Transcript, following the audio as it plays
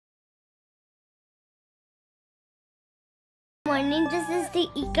morning. This is the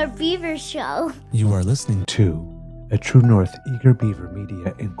Eager Beaver Show. You are listening to a True North Eager Beaver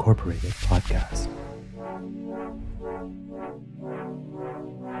Media Incorporated podcast.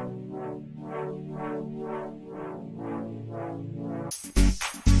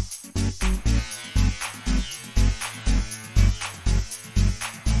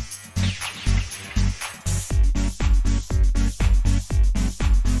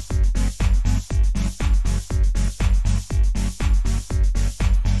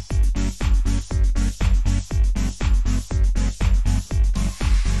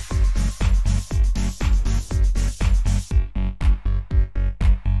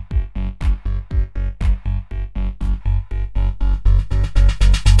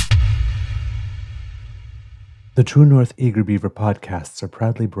 The True North Eager Beaver podcasts are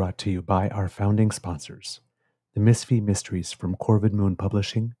proudly brought to you by our founding sponsors, the Misfit Mysteries from Corvid Moon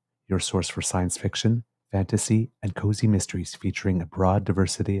Publishing, your source for science fiction, fantasy, and cozy mysteries featuring a broad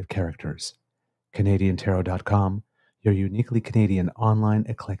diversity of characters, CanadianTarot.com, your uniquely Canadian online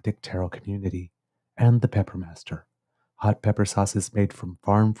eclectic tarot community, and the Peppermaster, hot pepper sauces made from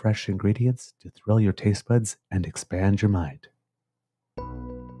farm-fresh ingredients to thrill your taste buds and expand your mind.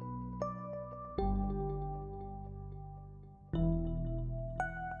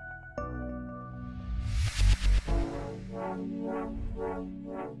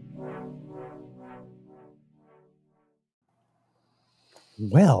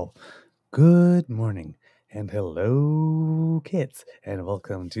 Well, good morning and hello, kids, and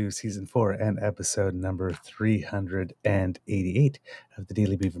welcome to Season 4 and episode number 388 of the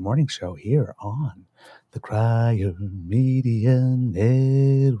Daily Beaver Morning Show here on the Crier Media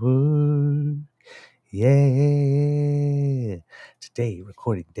Network. Yeah! Today,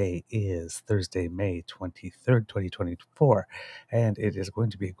 recording day is Thursday, May 23rd, 2024, and it is going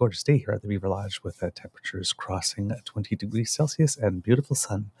to be a gorgeous day here at the Beaver Lodge with temperatures crossing 20 degrees Celsius and beautiful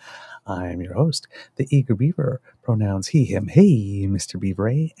sun. I'm your host, the Eager Beaver, pronouns he, him, hey, Mr.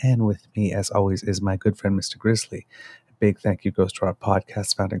 Beaver, and with me, as always, is my good friend, Mr. Grizzly. Big thank you goes to our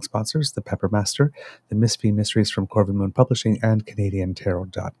podcast founding sponsors, the Peppermaster, the Misfit Mysteries from Corvid Moon Publishing, and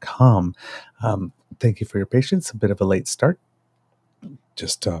CanadianTarot.com. Thank you for your patience. A bit of a late start.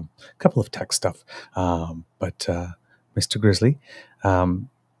 Just a couple of tech stuff. But Mr. Grizzly,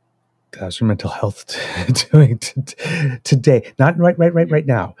 how's your mental health doing today? Not right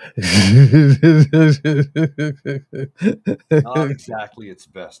now. Not exactly its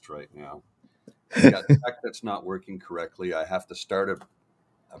best right now. I got tech that's not working correctly. I have to start a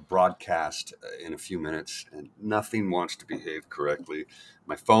broadcast in a few minutes, and nothing wants to behave correctly.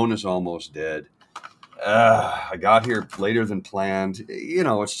 My phone is almost dead. I got here later than planned. You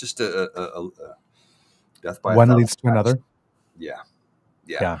know, it's just a death by one leads to another. Yeah.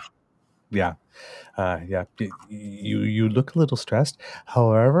 You look a little stressed.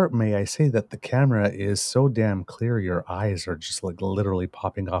 However, may I say that the camera is so damn clear, your eyes are just like literally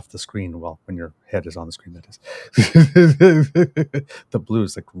popping off the screen. Well, when your head is on the screen, that is. The blue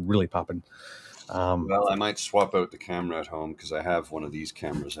is like really popping. Well, I might swap out the camera at home because I have one of these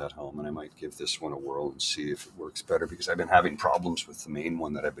cameras at home, and I might give this one a whirl and see if it works better, because I've been having problems with the main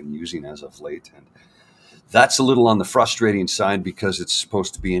one that I've been using as of late, and that's a little on the frustrating side because it's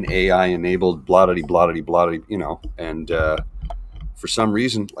supposed to be an AI-enabled blah-dity, you know, and for some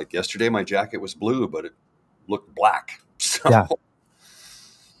reason, like yesterday, my jacket was blue, but it looked black. So,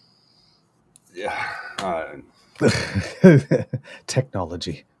 yeah.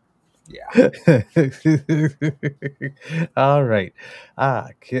 Technology. Yeah. All right.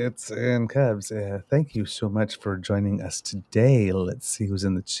 Kids and cubs, thank you so much for joining us today. Let's see who's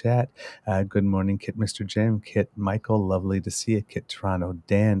in the chat. Good morning, Kit Mr. Jim, Kit Michael, lovely to see you, Kit Toronto,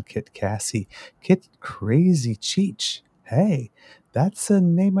 Dan, Kit Cassie, Kit Crazy Cheech. Hey, that's a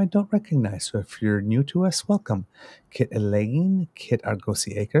name I don't recognize, so if you're new to us, welcome. Kit Elaine, Kit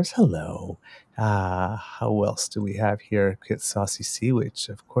Argosi Acres, hello. How else do we have here? Kit Saucy Seawitch,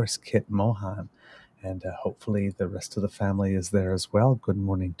 of course, Kit Mohan, and hopefully the rest of the family is there as well. Good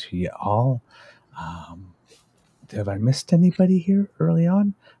morning to you all. Have I missed anybody here early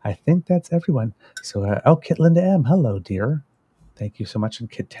on? I think that's everyone. So, Kit Linda M, hello, dear. Thank you so much. And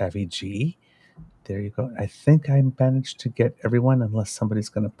Kit Tavi G, there you go. I think I managed to get everyone, unless somebody's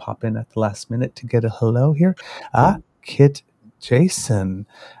going to pop in at the last minute to get a hello here. Kit Jason.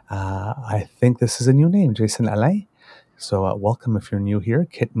 I think this is a new name, Jason Alain. So welcome if you're new here.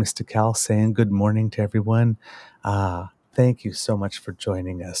 Kit Mystical saying good morning to everyone. Thank you so much for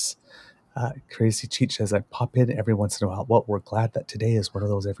joining us. Crazy Cheat says, I pop in every once in a while. Well, we're glad that today is one of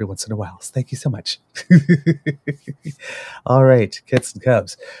those every once in a while. Thank you so much. All right, kits and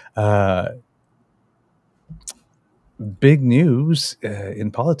cubs. big news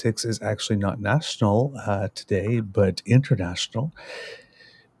in politics is actually not national today, but international,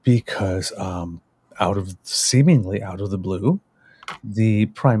 because seemingly out of the blue, the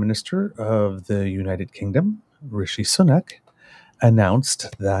Prime Minister of the United Kingdom, Rishi Sunak,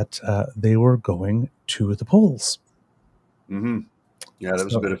 announced that they were going to the polls. Mm-hmm. Yeah, that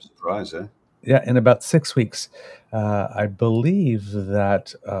was a bit of a surprise, eh? Yeah, in about 6 weeks. I believe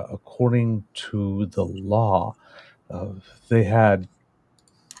that according to the law, they had,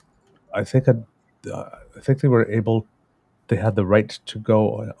 I think, I think they were able, they had the right to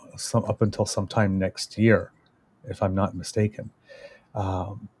go some up until sometime next year, if I'm not mistaken.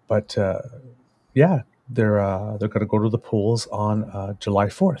 But yeah, they're going to go to the polls on July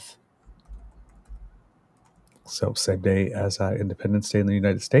 4th. So same day as Independence Day in the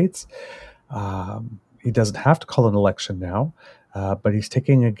United States. He doesn't have to call an election now, but he's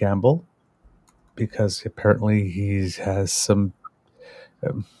taking a gamble because apparently he has some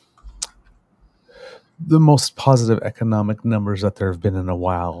um, the most positive economic numbers that there have been in a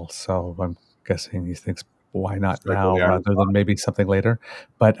while. So I'm guessing he thinks, why not Strike while now the iron's rather hot. than maybe something later?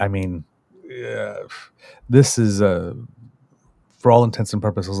 But I mean, this is for all intents and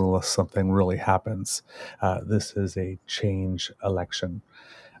purposes, unless something really happens, this is a change election.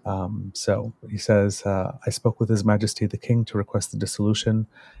 So he says, I spoke with His Majesty the King to request the dissolution,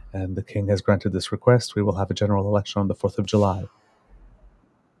 and the King has granted this request. We will have a general election on the 4th of July.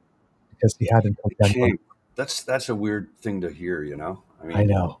 Because he had until January. King. That's a weird thing to hear, you know? I I mean,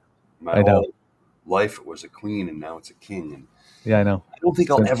 know. my I know. whole life it was a queen and now it's a king. And Yeah, I know. I don't think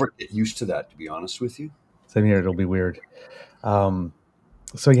I'll So, ever get used to that, to be honest with you. same here. It'll be weird.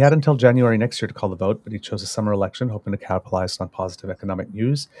 So he had until January next year to call the vote, but he chose a summer election, hoping to capitalize on positive economic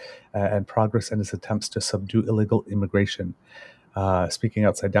news and progress in his attempts to subdue illegal immigration. Speaking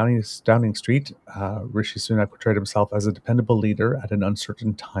outside Downing Street, Rishi Sunak portrayed himself as a dependable leader at an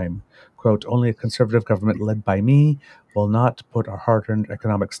uncertain time. Quote, only a conservative government led by me will not put our hard-earned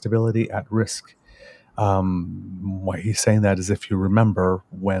economic stability at risk. Why he's saying that is, if you remember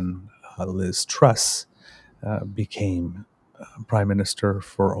when Liz Truss became prime minister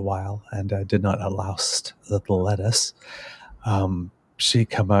for a while and did not allow the lettuce, she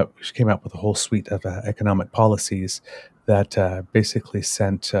came out with a whole suite of economic policies that basically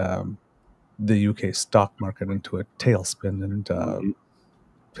sent the UK stock market into a tailspin and Mhm.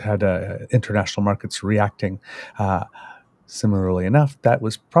 had international markets reacting. Similarly enough, that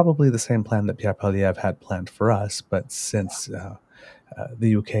was probably the same plan that Pierre Poilievre had planned for us, but since the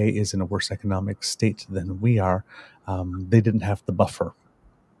UK is in a worse economic state than we are, they didn't have the buffer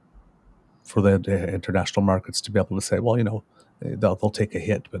for the international markets to be able to say, well, they'll take a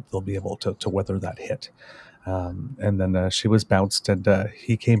hit, but they'll be able to weather that hit. And then she was bounced, and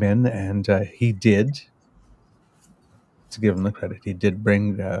he came in, and he did, to give him the credit, he did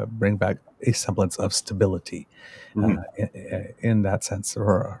bring back a semblance of stability Mhm. in that sense.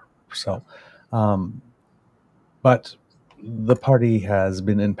 But the party has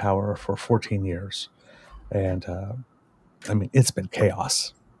been in power for 14 years, and I mean, it's been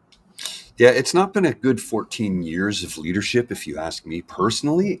chaos. Yeah, it's not been a good 14 years of leadership, if you ask me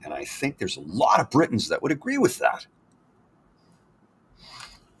personally. And I think there's a lot of Britons that would agree with that.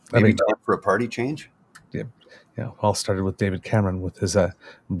 Maybe time for a party change? All started with David Cameron with his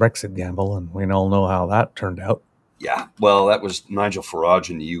Brexit gamble, and we all know how that turned out. Yeah, well, that was Nigel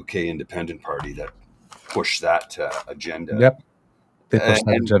Farage and the UK Independent Party that pushed that agenda. Yep, they pushed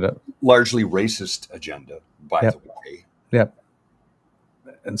that agenda. Largely racist agenda, by the way. Yep,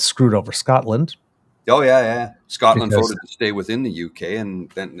 and screwed over Scotland. Oh yeah. Scotland voted to stay within the UK,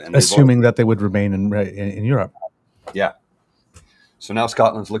 and assuming that they would remain in Europe. Yeah. So now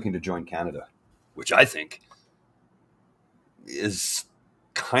Scotland's looking to join Canada, which I think is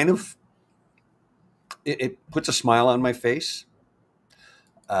kind of it puts a smile on my face.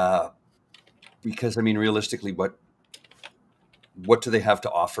 Because I mean, realistically, what do they have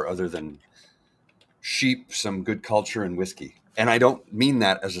to offer other than sheep, some good culture, and whiskey? And I don't mean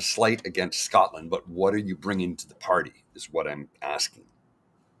that as a slight against Scotland, but what are you bringing to the party is what I'm asking.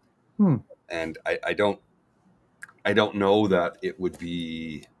 And I don't know that it would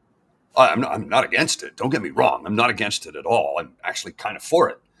be. I'm not against it. Don't get me wrong. I'm not against it at all. I'm actually kind of for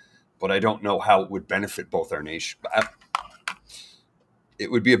it, but I don't know how it would benefit both our nation.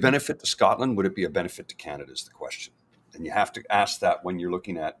 It would be a benefit to Scotland. Would it be a benefit to Canada is the question. And you have to ask that when you're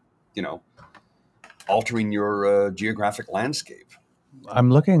looking at, altering your geographic landscape.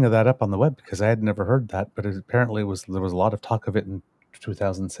 I'm looking that up on the web because I had never heard that, but there was a lot of talk of it in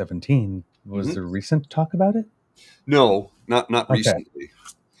 2017. Was there recent talk about it? No, not recently,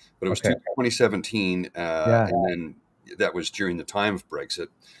 but it was 2017. And then that was during the time of Brexit,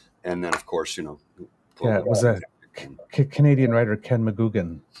 and then of course, Yeah, global it was a warming. Canadian writer, Ken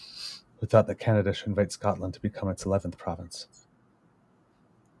McGugan, who thought that Canada should invite Scotland to become its 11th province.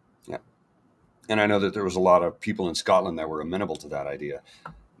 Yeah, and I know that there was a lot of people in Scotland that were amenable to that idea.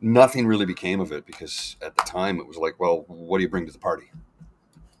 Nothing really became of it because at the time it was like, well, what do you bring to the party?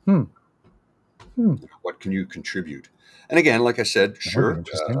 What can you contribute? And again, like I said, That would be sure,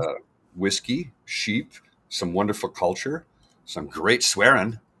 interesting. whiskey, sheep, some wonderful culture, some great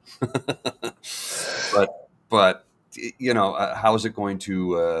swearing, but how is it going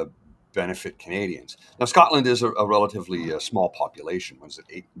to benefit Canadians? Now, Scotland is a relatively small population. What is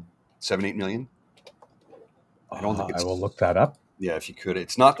it, 8 million? I don't think I it's. will look that up. Yeah, if you could,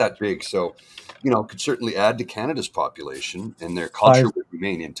 it's not that big, so could certainly add to Canada's population, and their culture would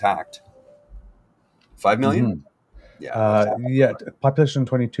remain intact. 5 million? Yeah, Yeah, population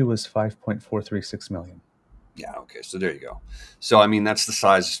 22 was 5.436 million. yeah. Okay, so there you go. So I mean, that's the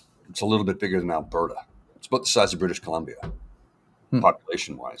size. It's a little bit bigger than Alberta. It's about the size of British Columbia,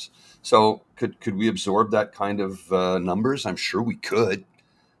 population-wise. So could we absorb that kind of numbers? I'm sure we could.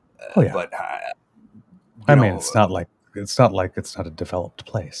 Oh yeah, But I mean, it's not like it's not a developed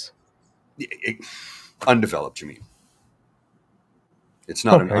place. Undeveloped, you mean? It's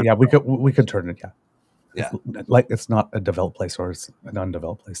not Okay, yeah, we could turn it. Yeah, yeah. It's not a developed place, or it's an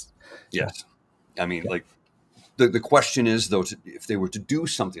undeveloped place. Yes, I mean, like the question is though, if they were to do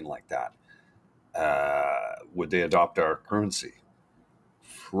something like that, would they adopt our currency?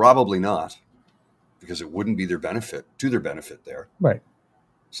 Probably not, because it wouldn't be to their benefit there. Right.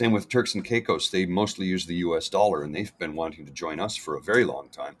 Same with Turks and Caicos. They mostly use the US dollar, and they've been wanting to join us for a very long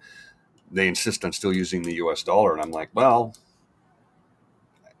time. They insist on still using the US dollar, and I'm like, well,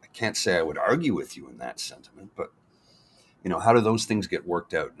 I can't say I would argue with you in that sentiment, but how do those things get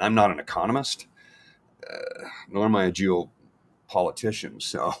worked out? And I'm not an economist, nor am I a geopolitician,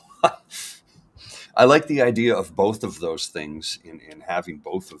 so I like the idea of both of those things in having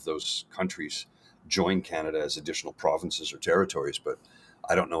both of those countries join Canada as additional provinces or territories, but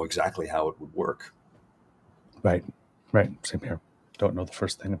I don't know exactly how it would work. Right. Same here. Don't know the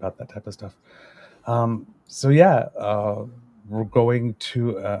first thing about that type of stuff. So yeah, we're going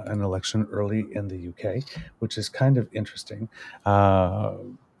to an election early in the UK, which is kind of interesting.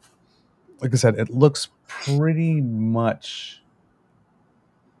 Like I said, it looks pretty much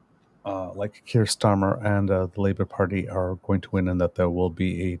like Keir Starmer and the Labour Party are going to win, and that there will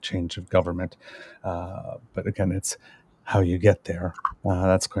be a change of government. But again, it's how you get there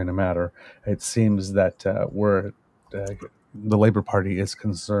that's going to matter. It seems that where the Labour Party is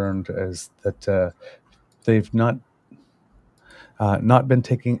concerned is that they've not been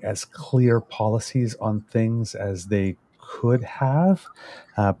taking as clear policies on things as they could have,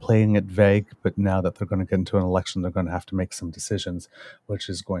 playing it vague. But now that they're going to get into an election, they're going to have to make some decisions, which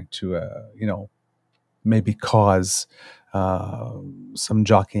is going to, maybe cause some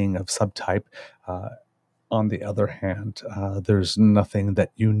jockeying of subtype. On the other hand, there's nothing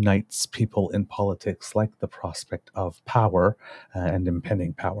that unites people in politics like the prospect of power and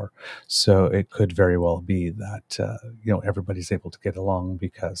impending power. So it could very well be that everybody's able to get along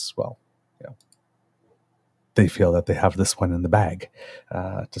because, well, they feel that they have this one in the bag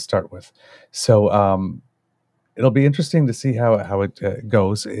to start with. So it'll be interesting to see how it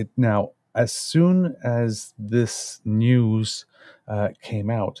goes. Now, as soon as this news came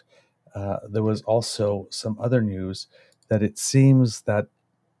out, there was also some other news that it seems that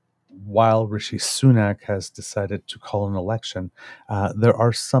while Rishi Sunak has decided to call an election, there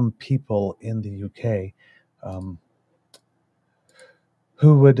are some people in the UK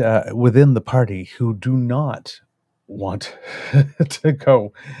who would, within the party, who do not want to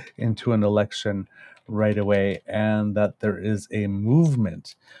go into an election right away, and that there is a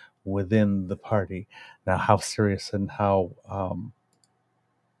movement within the party. Now, how serious and how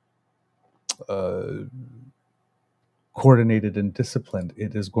coordinated and disciplined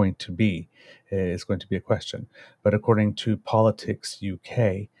it is going to be a question. But according to Politics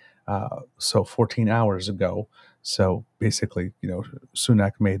UK, so 14 hours ago, so basically,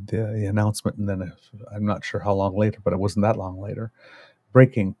 Sunak made the announcement, and then I'm not sure how long later, but it wasn't that long later.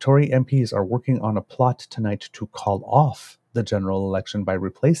 Breaking: Tory MPs are working on a plot tonight to call off the general election by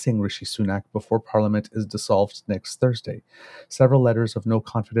replacing Rishi Sunak before Parliament is dissolved next Thursday. Several letters of no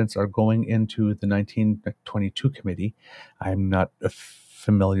confidence are going into the 1922 committee. I'm not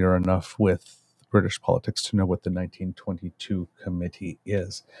familiar enough with British politics to know what the 1922 committee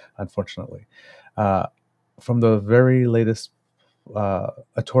is, unfortunately. From the very latest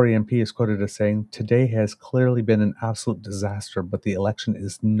a Tory MP is quoted as saying, "Today has clearly been an absolute disaster, but the election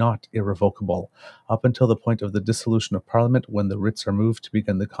is not irrevocable. Up until the point of the dissolution of Parliament, when the writs are moved to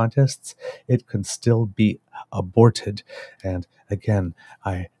begin the contests, it can still be aborted." And again,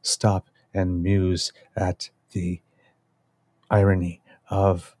 I stop and muse at the irony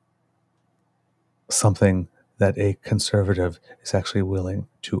of something that a conservative is actually willing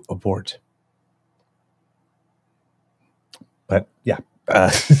to abort. But yeah.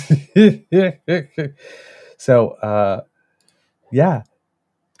 So, yeah,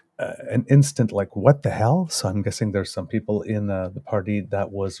 an instant like, what the hell? So I'm guessing there's some people in the party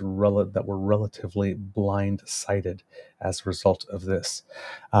that were relatively blindsided as a result of this.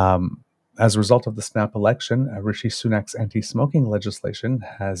 As a result of the snap election, Rishi Sunak's anti-smoking legislation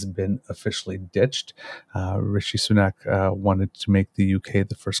has been officially ditched. Rishi Sunak wanted to make the UK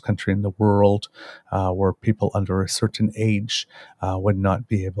the first country in the world where people under a certain age would not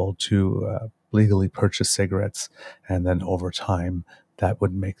be able to legally purchase cigarettes, and then over time that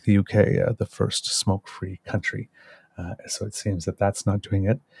would make the UK the first smoke-free country. So it seems that that's not doing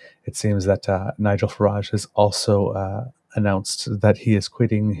it. It seems that Nigel Farage has also announced that he is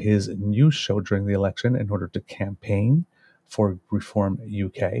quitting his news show during the election in order to campaign for Reform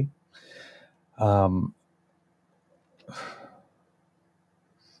UK.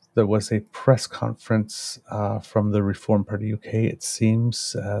 There was a press conference from the Reform Party UK, it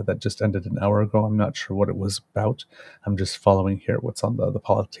seems, that just ended an hour ago. I'm not sure what it was about. I'm just following here what's on the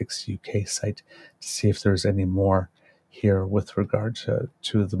Politics UK site to see if there's any more here with regard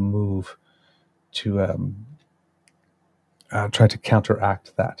to the move to try to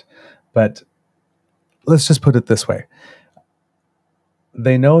counteract that. But let's just put it this way.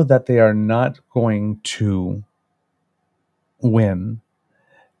 They know that they are not going to win.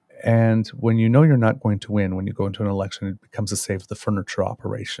 And when you know you're not going to win, when you go into an election, it becomes a save the furniture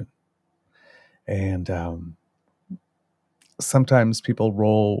operation. And sometimes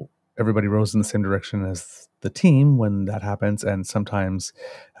everybody rows in the same direction as the team when that happens. And sometimes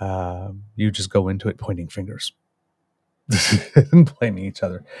you just go into it pointing fingers and blaming each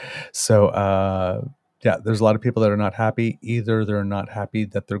other. So, yeah, there's a lot of people that are not happy. Either they're not happy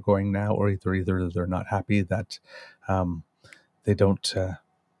that they're going now, or either they're not happy that they don't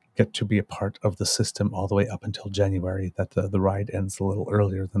get to be a part of the system all the way up until January, that the ride ends a little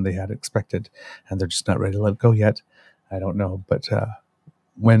earlier than they had expected, and they're just not ready to let it go yet. I don't know. But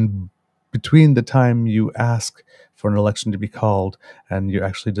when between the time you ask for an election to be called and you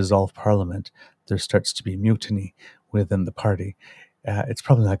actually dissolve Parliament, there starts to be mutiny within the party. It's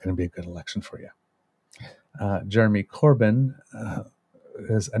probably not going to be a good election for you. Jeremy Corbyn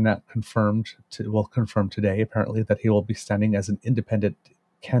is confirmed today, apparently, that he will be standing as an independent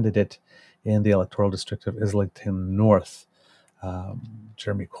candidate in the electoral district of Islington North.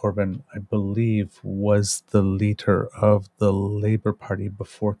 Jeremy Corbyn, I believe, was the leader of the Labour Party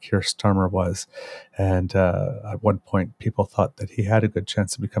before Keir Starmer was. And at one point, people thought that he had a good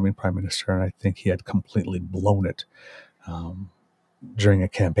chance of becoming Prime Minister, and I think he had completely blown it during a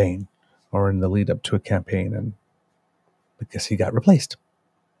campaign or in the lead up to a campaign, and because he got replaced.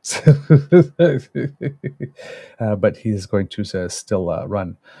 But he's going to still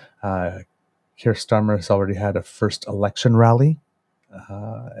run. Keir Starmer has already had a first election rally,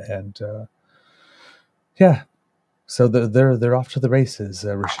 yeah, so they're off to the races.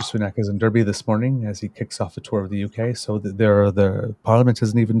 Rishi Sunak is in Derby this morning as he kicks off a tour of the UK. So the Parliament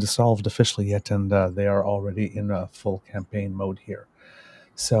hasn't even dissolved officially yet, and they are already in a full campaign mode here.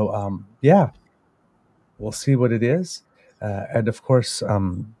 So yeah, we'll see what it is, and of course.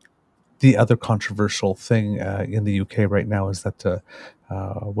 The other controversial thing in the UK right now is that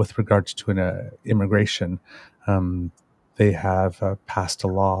with regards to immigration, they have passed a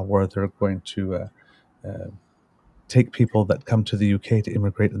law where they're going to take people that come to the UK to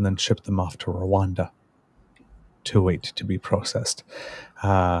immigrate and then ship them off to Rwanda to wait to be processed.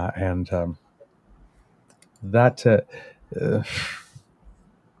 And that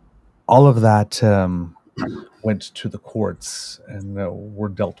all of that went to the courts and were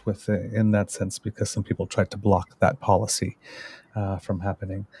dealt with in that sense because some people tried to block that policy from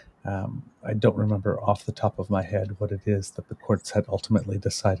happening. I don't remember off the top of my head what it is that the courts had ultimately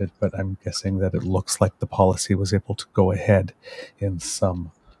decided, but I'm guessing that it looks like the policy was able to go ahead in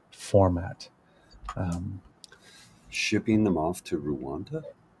some format. Shipping them off to Rwanda?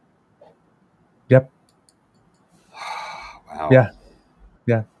 Yep. Wow. Yeah.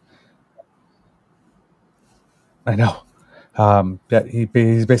 I know. Yeah,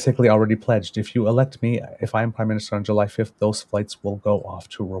 he's basically already pledged, if you elect me, if I'm Prime Minister on July 5th, those flights will go off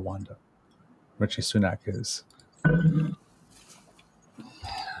to Rwanda. Rishi Sunak is.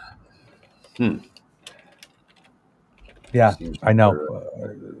 Hmm. Yeah, Seems I know.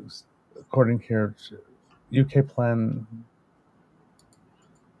 fair. According here, UK plan.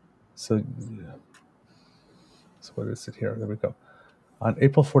 So, so what is it here? There we go. On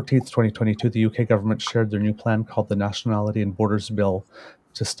April 14th, 2022, the UK government shared their new plan called the Nationality and Borders Bill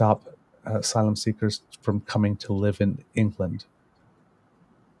to stop asylum seekers from coming to live in England.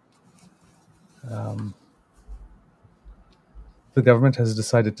 The government has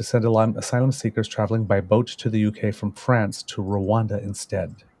decided to send asylum seekers traveling by boat to the UK from France to Rwanda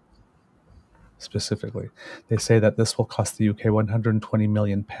instead. Specifically, they say that this will cost the UK £120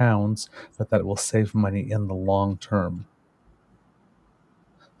 million, but that it will save money in the long term.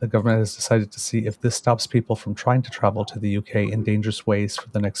 The government has decided to see if this stops people from trying to travel to the UK in dangerous ways for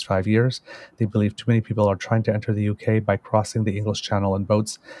the next 5 years. They believe too many people are trying to enter the UK by crossing the English Channel in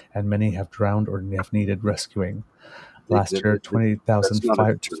boats, and many have drowned or have needed rescuing. Last year, That's not a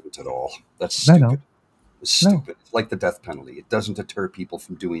 28,005. deterrent at all. That's No, no, stupid. It's no. stupid. It's like the death penalty. It doesn't deter people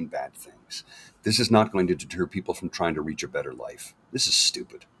from doing bad things. This is not going to deter people from trying to reach a better life. This is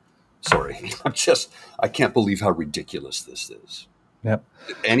stupid. Sorry. I can't believe how ridiculous this is. Yep.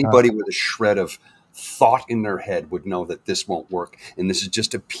 Anybody with a shred of thought in their head would know that this won't work. And this is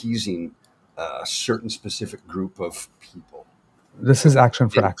just appeasing a certain specific group of people. This is action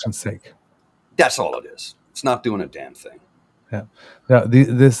for action's sake. That's all it is. It's not doing a damn thing. Yeah. Now,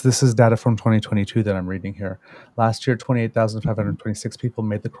 this is data from 2022 that I'm reading here. Last year, 28,526 people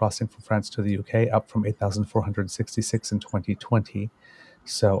made the crossing from France to the UK, up from 8,466 in 2020.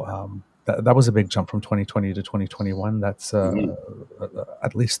 So that was a big jump from 2020 to 2021. That's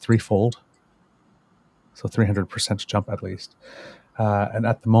at least threefold. So 300% jump at least. And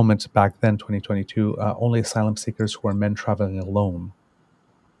at the moment, back then, 2022, only asylum seekers who are men traveling alone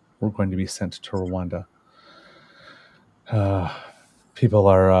were going to be sent to Rwanda. People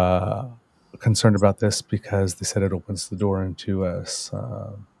are concerned about this because they said it opens the door into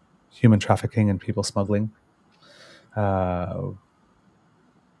human trafficking and people smuggling.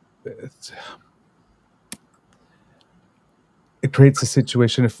 It creates a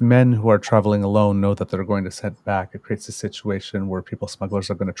situation, if men who are traveling alone know that they're going to send back, it creates a situation where people smugglers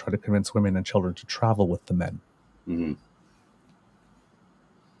are going to try to convince women and children to travel with the men. Mm-hmm.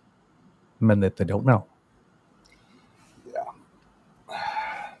 Men that they don't know.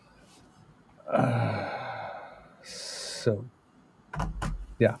 So,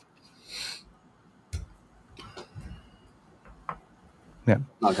 yeah. Yeah.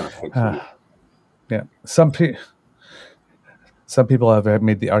 Not going to fix it. Yeah. Some people have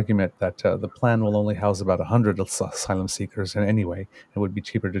made the argument that the plan will only house about 100 asylum seekers, and anyway, it would be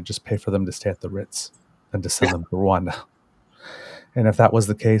cheaper to just pay for them to stay at the Ritz than to send them to Rwanda. And if that was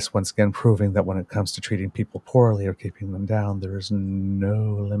the case, once again, proving that when it comes to treating people poorly or keeping them down, there is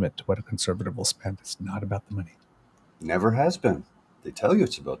no limit to what a conservative will spend. It's not about the money. Never has been. They tell you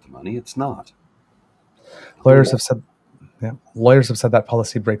it's about the money. It's not. Lawyers have said that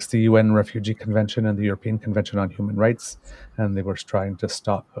policy breaks the UN Refugee Convention and the European Convention on Human Rights, and they were trying to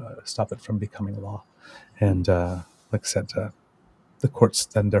stop it from becoming law. And like I said, the courts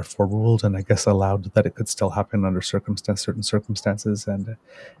then therefore ruled, and I guess allowed that it could still happen under certain circumstances, and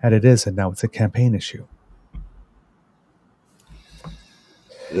it is, and now it's a campaign issue.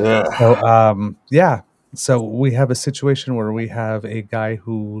 Yeah. So we have a situation where we have a guy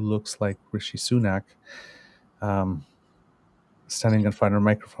who looks like Rishi Sunak, standing in front of a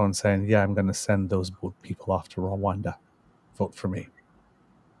microphone saying, "Yeah, I'm going to send those people off to Rwanda. Vote for me."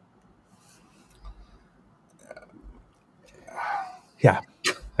 Yeah.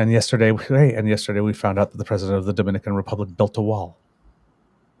 And yesterday we found out that the president of the Dominican Republic built a wall.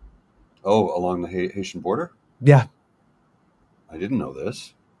 Oh, along the Haitian border? Yeah. I didn't know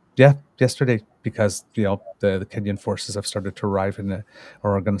this. Yeah, yesterday, because the Kenyan forces have started to arrive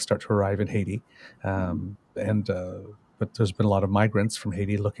or are going to start to arrive in Haiti, but there's been a lot of migrants from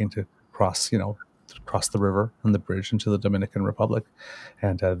Haiti looking to cross the river and the bridge into the Dominican Republic,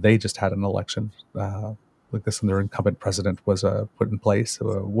 and they just had an election like this, and their incumbent president was put in place,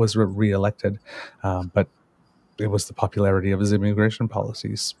 was re-elected, but it was the popularity of his immigration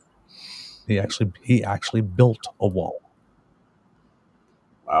policies. He actually built a wall.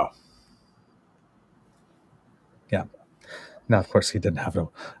 Wow. Yeah. Now, of course, he didn't have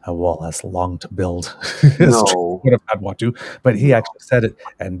a wall as long to build No. as Trump would have had one to, but he actually said it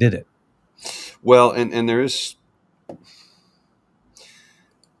and did it. Well, and there is,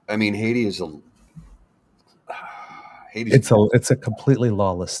 I mean, Haiti is It's a completely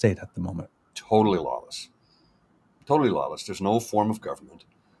lawless state at the moment. Totally lawless. Totally lawless. There's no form of government.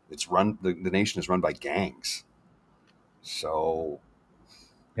 It's run. The nation is run by gangs. So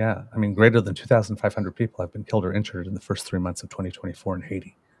Yeah, I mean, greater than 2,500 people have been killed or injured in the first 3 months of 2024 in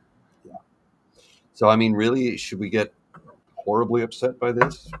Haiti. Yeah. So, I mean, really, should we get horribly upset by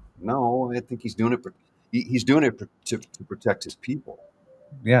this? No, I think he's doing it. He's doing it to protect his people.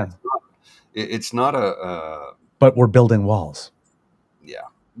 Yeah, It's not a but we're building walls. yeah,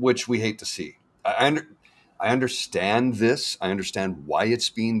 which we hate to see. I understand this. I understand why it's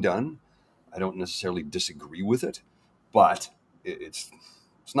being done. I don't necessarily disagree with it, but it's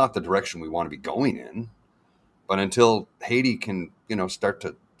not the direction we want to be going in. But until Haiti can, start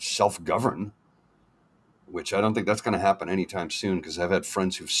to self-govern, which I don't think that's going to happen anytime soon, because I've had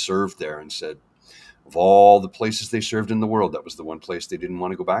friends who've served there and said, of all the places they served in the world, that was the one place they didn't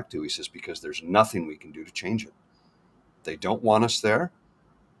want to go back to. He says, because there's nothing we can do to change it. They don't want us there,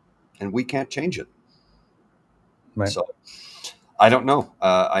 and we can't change it. Right. So I don't know.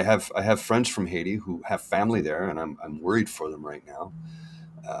 I have friends from Haiti who have family there, and I'm worried for them right now.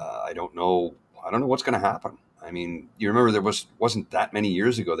 I don't know what's going to happen. I mean, you remember wasn't that many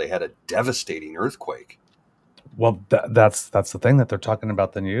years ago they had a devastating earthquake. Well, that's the thing that they're talking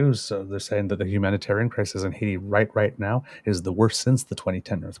about the news. So they're saying that the humanitarian crisis in Haiti right now is the worst since the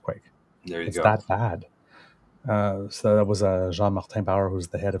 2010 earthquake. There you It's go. that bad. So that was Jean-Martin Bauer, who's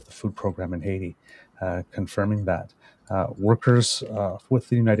the head of the food program in Haiti, confirming that. Workers with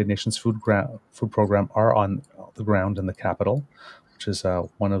the United Nations food program are on the ground in the capital, which is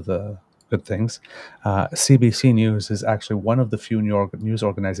one of the good things. CBC News is actually one of the few news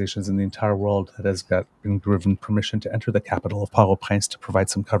organizations in the entire world that has been given permission to enter the capital of Port-au-Prince to provide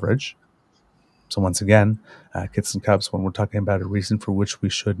some coverage. So once again, Kits and Cubs, when we're talking about a reason for which we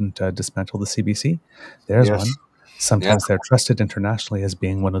shouldn't dismantle the CBC, there's Yes. one. Sometimes they're trusted internationally as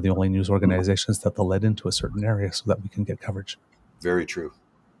being one of the only news organizations that they'll let into a certain area so that we can get coverage. Very true.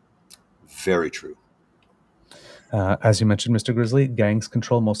 Very true. As you mentioned, Mr. Grizzly, gangs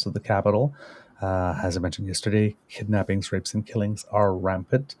control most of the capital. As I mentioned yesterday, kidnappings, rapes, and killings are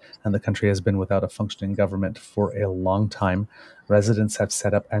rampant, and the country has been without a functioning government for a long time. Residents have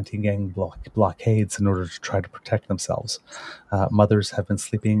set up anti-gang blockades in order to try to protect themselves. Mothers have been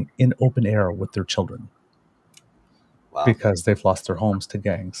sleeping in open air with their children because they've lost their homes to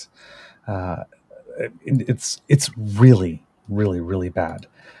gangs. It's really, really, really bad.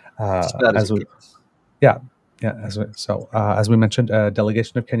 As we mentioned, a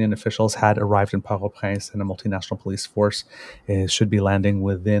delegation of Kenyan officials had arrived in Port-au-Prince, and a multinational police force should be landing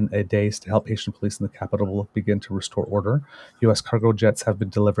within a day to help Haitian police in the capital begin to restore order. U.S. cargo jets have been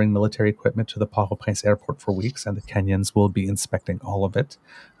delivering military equipment to the Port-au-Prince airport for weeks, and the Kenyans will be inspecting all of it.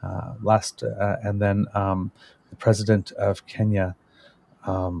 The president of Kenya,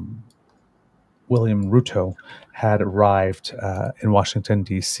 William Ruto, had arrived in Washington,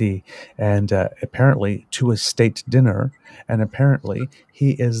 D.C., and apparently to a state dinner, and apparently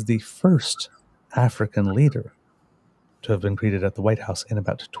he is the first African leader to have been greeted at the White House in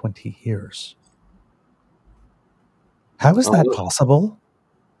about 20 years. How is that possible?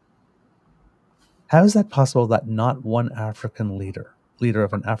 How is that possible that not one African leader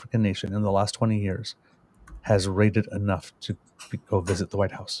of an African nation in the last 20 years has rated enough to go visit the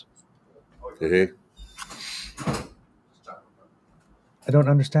White House? I don't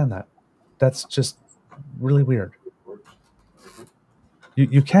understand that. That's just really weird.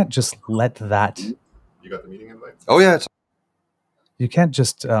 You can't just let that. You got the meeting invite? Oh yeah. You can't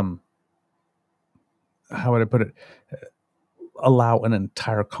just how would I put it? Allow an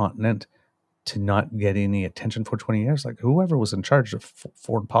entire continent to not get any attention for 20 years. Like whoever was in charge of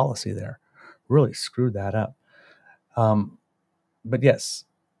foreign policy there really screwed that up. But yes,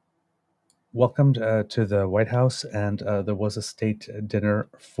 welcomed to the White House, and there was a state dinner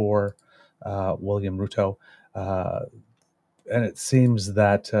for William Ruto. And it seems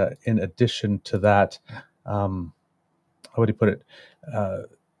that in addition to that, how would you put it?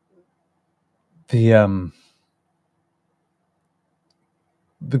 The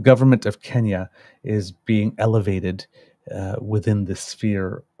government of Kenya is being elevated within the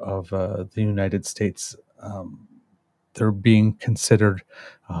sphere of the United States. They're being considered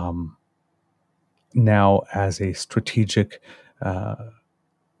now as a strategic,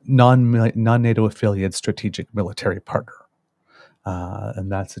 non-NATO affiliate strategic military partner.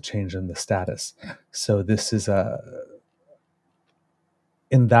 And that's a change in the status. So this is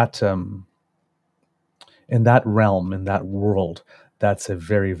in that realm, in that world, that's a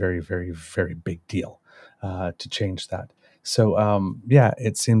very, very, very, very big deal to change that. So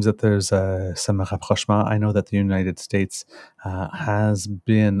it seems that there's some rapprochement. I know that the United States has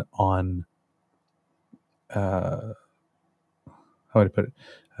been on, how would I put it?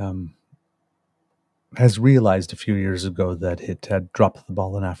 has realized a few years ago that it had dropped the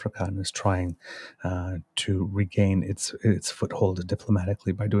ball in Africa and is trying to regain its foothold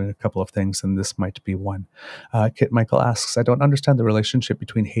diplomatically by doing a couple of things, and this might be one. Kit Michael asks, I don't understand the relationship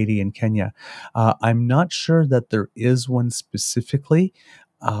between Haiti and Kenya. I'm not sure that there is one specifically,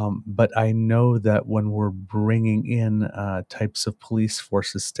 but I know that when we're bringing in types of police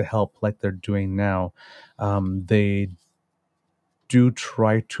forces to help, like they're doing now, they do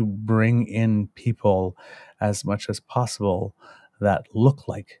try to bring in people as much as possible that look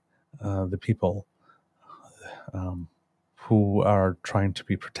like the people um, who are trying to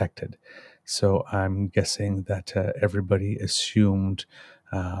be protected. So I'm guessing that everybody assumed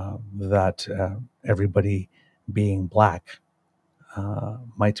that everybody being black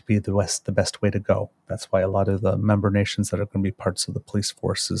might be the best way to go. That's why a lot of the member nations that are going to be parts of the police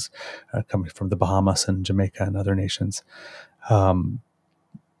forces coming from the Bahamas and Jamaica and other nations. I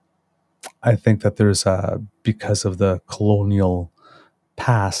think that there's because of the colonial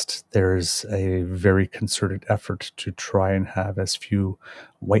past, there's a very concerted effort to try and have as few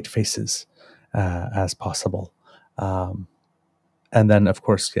white faces as possible. And then, of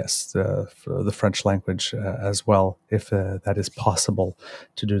course, yes, for the French language as well, if that is possible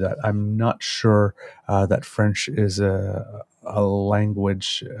to do that. I'm not sure that French is a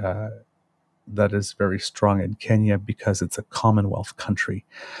language that is very strong in Kenya because it's a Commonwealth country.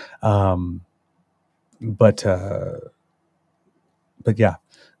 Um, but yeah,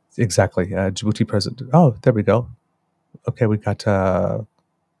 exactly. Djibouti president. Oh, there we go. Okay, we got.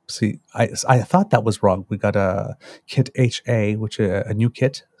 See, I thought that was wrong. We got a kit HA, which a new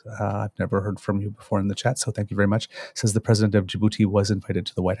kit. I've never heard from you before in the chat, so thank you very much. Says the president of Djibouti was invited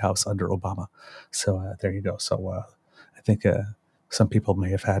to the White House under Obama. So there you go. So I think some people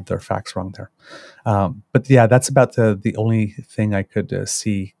may have had their facts wrong there. But yeah, that's about the only thing I could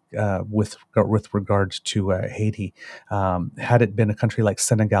see with regard to Haiti. Had it been a country like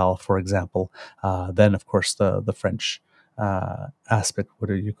Senegal, for example, then of course the French aspect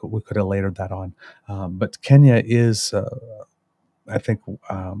we could have layered that on. But Kenya is. I think,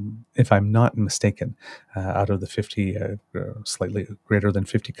 if I'm not mistaken, out of the 50, slightly greater than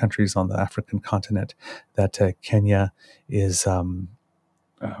 50 countries on the African continent, that Kenya is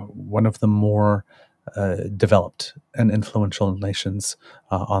one of the more developed and influential nations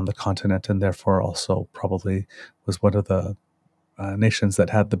on the continent, and therefore also probably was one of the nations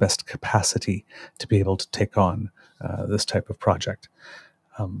that had the best capacity to be able to take on this type of project.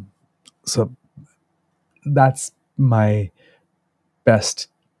 So that's my best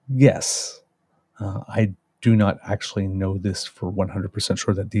guess. I do not actually know this for 100%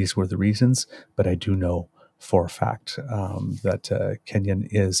 sure that these were the reasons, but I do know for a fact that Kenyan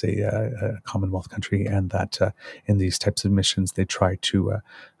is a Commonwealth country, and that in these types of missions, they try to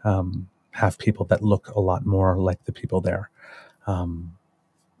have people that look a lot more like the people there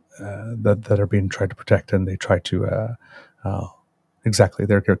that are being tried to protect, and they try to exactly.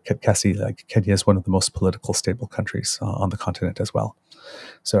 They're Cassie, like Kenya is one of the most political stable countries on the continent as well.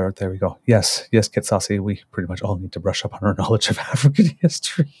 So there we go. Yes, Kitsasi, we pretty much all need to brush up on our knowledge of African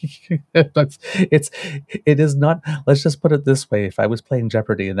history. But it is not, let's just put it this way. If I was playing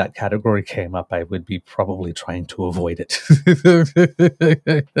Jeopardy and that category came up, I would be probably trying to avoid it.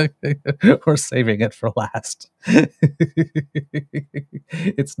 Or saving it for last.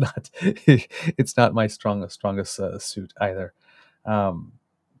 It's not my strongest suit either.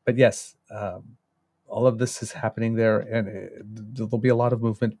 But yes, all of this is happening there, and there'll be a lot of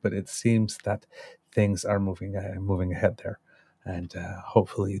movement. But it seems that things are moving ahead there, and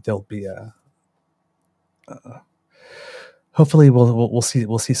hopefully there'll be hopefully we'll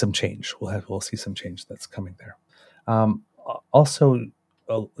see some change. We'll see some change that's coming there. Also,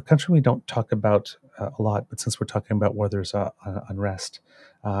 a country we don't talk about a lot, but since we're talking about where there's unrest,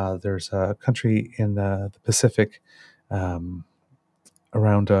 there's a country in the Pacific.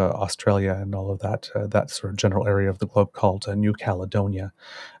 Around Australia and all of that sort of general area of the globe called New Caledonia,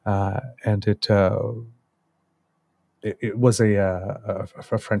 and it was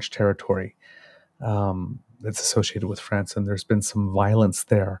a French territory that's associated with France, and there's been some violence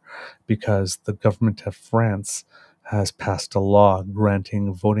there because the government of France has passed a law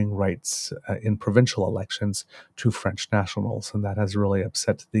granting voting rights in provincial elections to French nationals, and that has really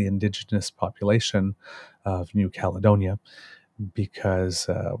upset the indigenous population of New Caledonia. Because,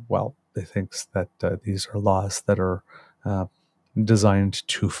 they think that these are laws that are designed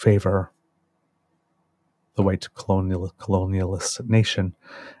to favor the white colonialist nation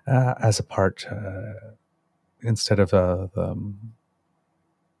as a part, instead of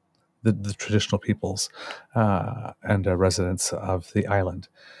the traditional peoples and residents of the island.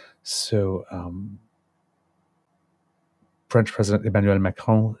 So French President Emmanuel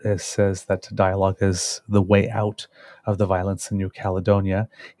Macron says that dialogue is the way out of the violence in New Caledonia.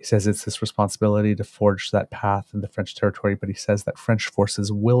 He says it's his responsibility to forge that path in the French territory, but he says that French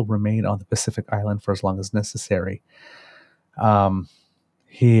forces will remain on the Pacific island for as long as necessary.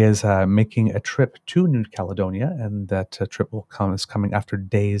 He is making a trip to New Caledonia, and that trip is coming after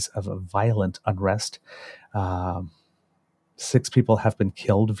days of violent unrest. 6 people have been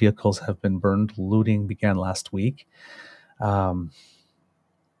killed. Vehicles have been burned. Looting began last week.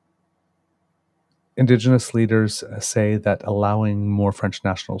 Indigenous leaders say that allowing more French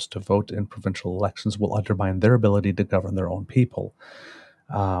nationals to vote in provincial elections will undermine their ability to govern their own people.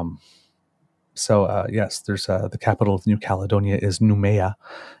 Yes, there's the capital of New Caledonia is Nouméa,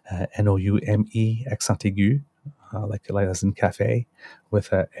 Noume, accent aigu, like as in cafe,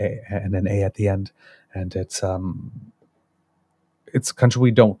 with an A at the end, and it's a country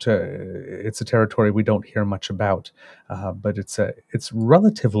we don't. It's a territory we don't hear much about, but it's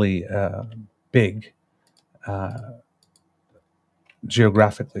relatively big.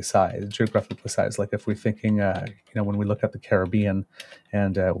 Geographically sized. Like if we're thinking, when we look at the Caribbean,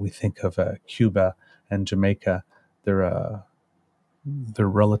 and we think of Cuba and Jamaica, they're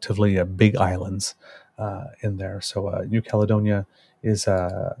relatively big islands in there. So New Caledonia is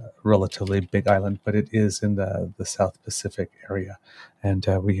a relatively big island, but it is in the South Pacific area, and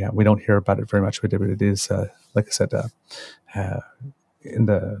we don't hear about it very much. But it is, like I said, in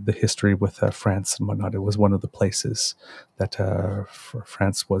the history with France and whatnot, it was one of the places that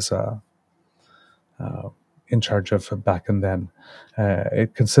France was in charge of back and then.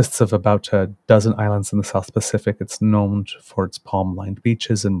 It consists of about a dozen islands in the South Pacific. It's known for its palm-lined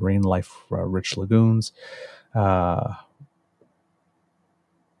beaches and marine life-rich lagoons.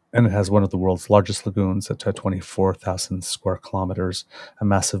 And it has one of the world's largest lagoons at 24,000 square kilometers. A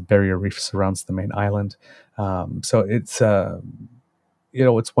massive barrier reef surrounds the main island. So it's...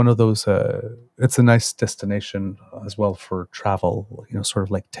 it's one of those, it's a nice destination as well for travel, sort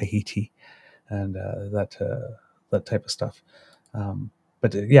of like Tahiti and that type of stuff.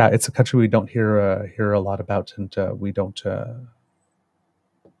 But it's a country we don't hear a lot about, and we don't,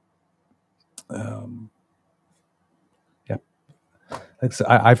 like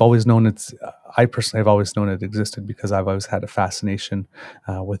I've always known I personally have always known it existed because I've always had a fascination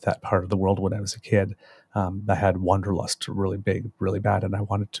with that part of the world when I was a kid. I had wanderlust really bad, and I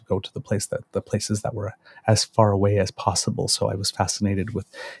wanted to go to the places that were as far away as possible. So I was fascinated with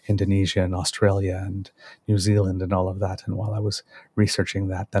Indonesia and Australia and New Zealand and all of that. And while I was researching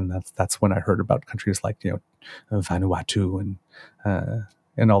that, then that's when I heard about countries like Vanuatu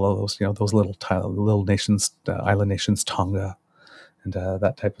and all of those those little nations, island nations, Tonga, and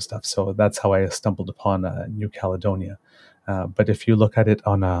that type of stuff. So that's how I stumbled upon New Caledonia. But if you look at it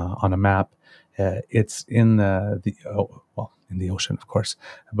on a map, it's in in the ocean, of course,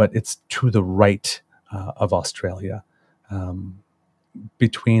 but it's to the right of Australia,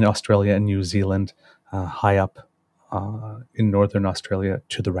 between Australia and New Zealand, high up in northern Australia,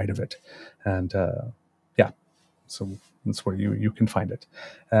 to the right of it, and so that's where you can find it.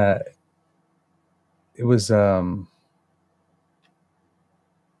 It was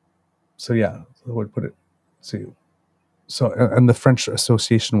so yeah, I would put it. See. So, and the French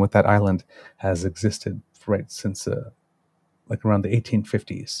association with that island has existed right since like around the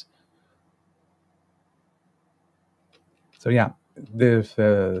 1850s. So yeah, they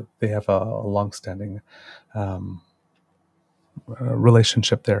have a long-standing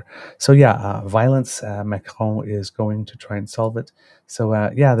relationship there. So yeah, violence. Macron is going to try and solve it. So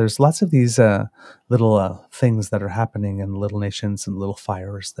there's lots of these little things that are happening in little nations and little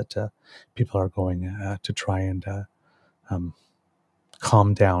fires that people are going to try and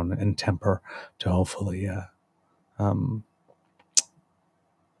calm down and temper to hopefully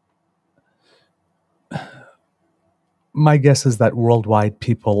my guess is that worldwide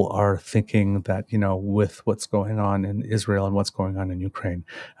people are thinking that, with what's going on in Israel and what's going on in Ukraine,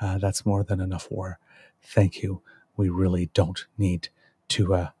 that's more than enough war. Thank you. We really don't need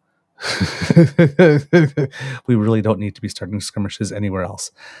to we really don't need to be starting skirmishes anywhere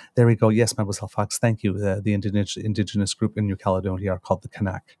else. There we go. Yes, Mademoiselle Fox, thank you. The indigenous group in New Caledonia are called the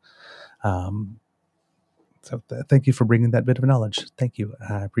Kanak. So thank you for bringing that bit of knowledge. Thank you.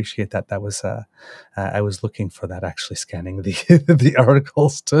 I appreciate that. That was I was looking for that, actually scanning the the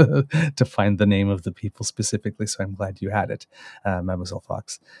articles to find the name of the people specifically. So I'm glad you had it, Mademoiselle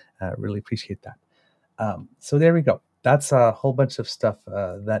Fox. Really appreciate that. So there we go. That's a whole bunch of stuff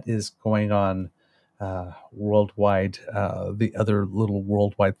that is going on worldwide. The other little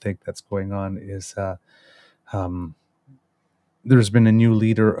worldwide thing that's going on is there's been a new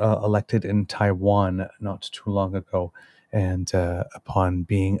leader elected in Taiwan not too long ago, And upon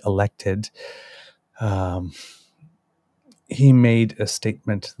being elected, he made a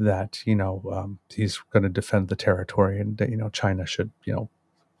statement that, he's going to defend the territory, and that, China should,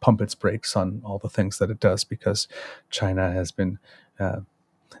 pump its brakes on all the things that it does, because China has been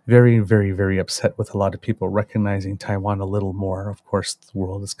very, very, very upset with a lot of people recognizing Taiwan a little more. Of course, the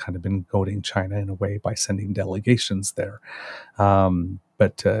world has kind of been goading China in a way by sending delegations there.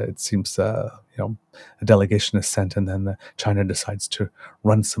 But it seems, a delegation is sent, and then China decides to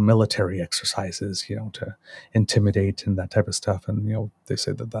run some military exercises, to intimidate and that type of stuff. And, they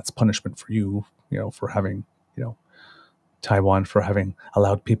say that that's punishment for you, for having, Taiwan, for having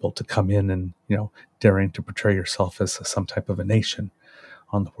allowed people to come in and, daring to portray yourself as some type of a nation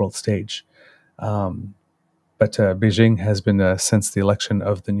on the world stage. But Beijing has been, since the election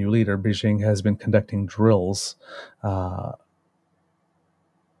of the new leader, Beijing has been conducting drills.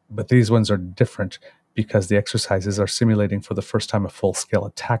 But these ones are different because the exercises are simulating for the first time a full-scale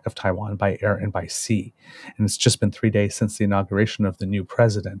attack of Taiwan by air and by sea. And it's just been 3 days since the inauguration of the new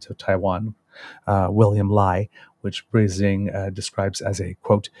president of Taiwan, William Lai, which Beijing describes as a,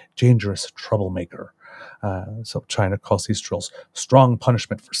 quote, dangerous troublemaker. So China calls these drills strong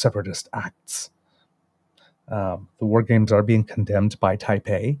punishment for separatist acts. The war games are being condemned by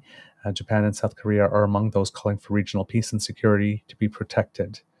Taipei. Japan and South Korea are among those calling for regional peace and security to be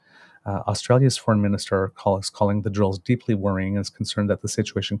protected. Australia's foreign minister is calling the drills deeply worrying and is concerned that the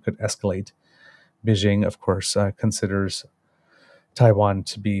situation could escalate. Beijing, of course, considers Taiwan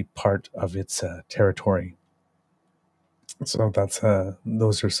to be part of its territory. So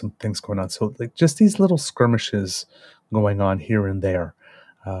those are some things going on. So just these little skirmishes going on here and there.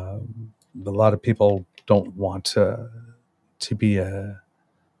 A lot of people don't want to be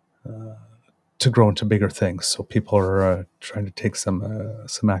to grow into bigger things. So people are trying to take some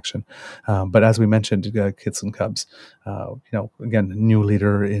action. But as we mentioned, Kits and Cubs, again, new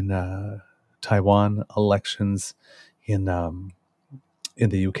leader in Taiwan, elections in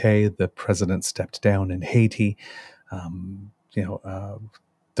the UK, the president stepped down in Haiti.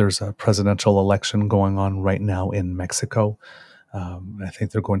 There's a presidential election going on right now in Mexico. I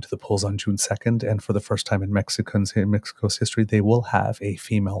think they're going to the polls on June 2nd, and for the first time in Mexico's history, they will have a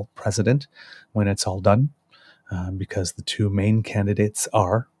female president when it's all done, because the two main candidates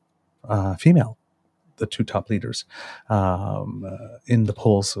are female, the two top leaders in the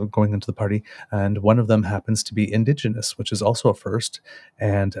polls going into the party, and one of them happens to be Indigenous, which is also a first,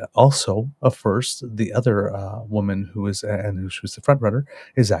 and also a first. The other woman who was the front runner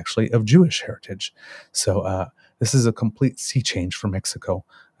is actually of Jewish heritage. So this is a complete sea change for Mexico.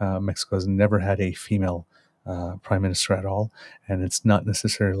 Mexico has never had a female prime minister at all, and it's not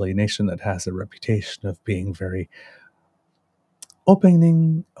necessarily a nation that has a reputation of being very open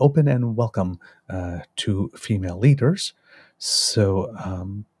and welcome to female leaders. So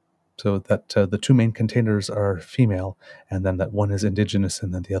that the two main containers are female, and then that one is Indigenous,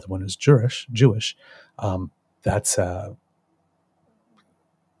 and then the other one is Jewish. That's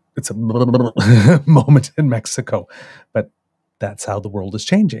it's a moment in Mexico, but that's how the world is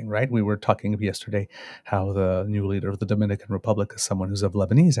changing, right? We were talking yesterday how the new leader of the Dominican Republic is someone who's of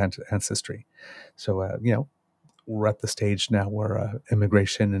Lebanese ancestry. So we're at the stage now where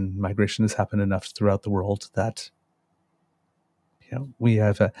immigration and migration has happened enough throughout the world that we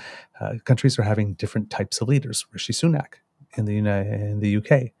have countries are having different types of leaders. Rishi Sunak in the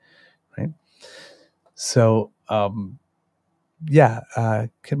UK, right? So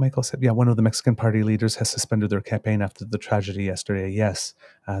Kit Michael said, one of the Mexican party leaders has suspended their campaign after the tragedy yesterday. Yes,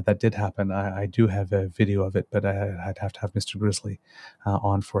 that did happen. I do have a video of it, but I'd have to have Mr. Grizzly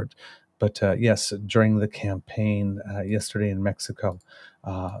on for it. But yes, during the campaign yesterday in Mexico,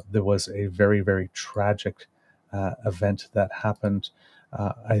 there was a very, very tragic event that happened.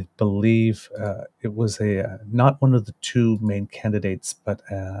 I believe it was not one of the two main candidates, but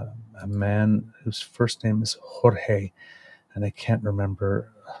a man whose first name is Jorge, and I can't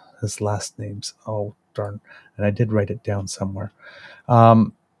remember his last names. Oh, darn. And I did write it down somewhere.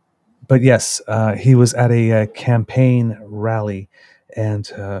 But yes, he was at a campaign rally,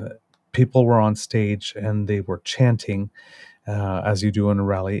 and people were on stage and they were chanting, as you do in a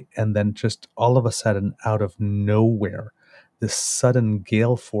rally. And then just all of a sudden, out of nowhere, this sudden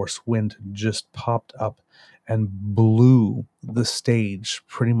gale force wind just popped up and blew the stage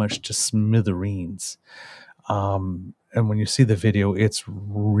pretty much to smithereens. And when you see the video, it's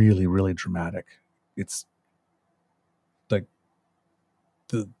really, really dramatic. It's like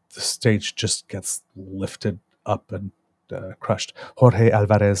the stage just gets lifted up and crushed. Jorge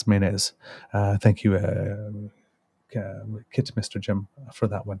Alvarez Menez. Thank you, Kit, Mr. Jim, for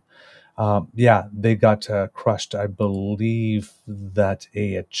that one. Yeah, they got crushed. I believe that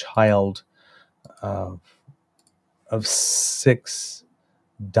a child uh, of 6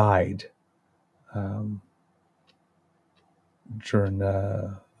 died um, during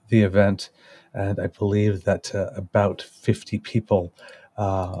the event, and I believe that about 50 people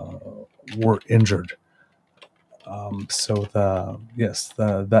were injured. So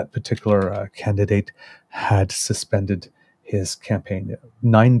that particular candidate had suspended his campaign.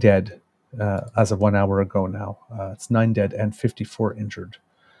 9 dead as of 1 hour ago now. It's 9 dead and 54 injured.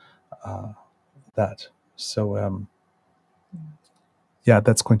 That so yeah,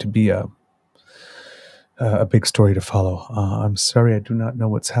 that's going to be a big story to follow. I'm sorry, I do not know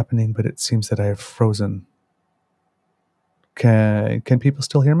what's happening, but it seems that I have frozen. Can people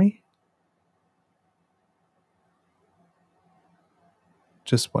still hear me?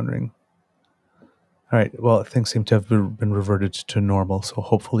 Just wondering. All right. Well, things seem to have been reverted to normal, so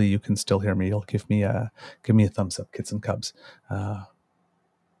hopefully you can still hear me. You'll give me a thumbs up, kits and cubs. There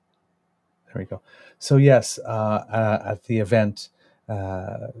we go. So yes, at the event,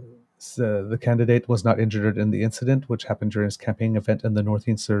 the candidate was not injured in the incident, which happened during his campaign event in the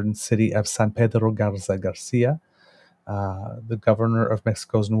northeastern city of San Pedro Garza. The governor of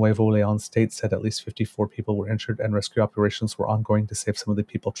Mexico's Nuevo León state said at least 54 people were injured, and rescue operations were ongoing to save some of the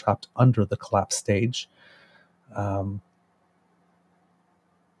people trapped under the collapsed stage.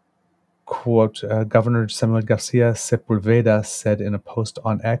 Quote, Governor Samuel Garcia Sepulveda said in a post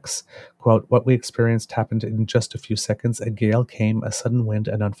on X, quote, what we experienced happened in just a few seconds. A gale came, a sudden wind,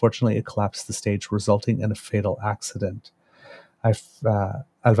 and unfortunately it collapsed the stage, resulting in a fatal accident.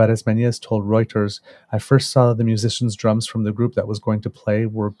 Alvarez Menez told Reuters, I first saw the musicians' drums from the group that was going to play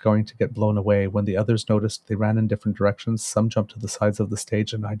were going to get blown away. When the others noticed, they ran in different directions. Some jumped to the sides of the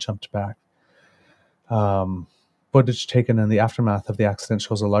stage, and I jumped back. Footage taken in the aftermath of the accident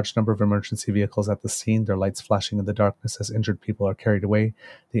shows a large number of emergency vehicles at the scene, their lights flashing in the darkness as injured people are carried away.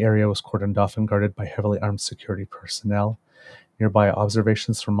 The area was cordoned off and guarded by heavily armed security personnel. Nearby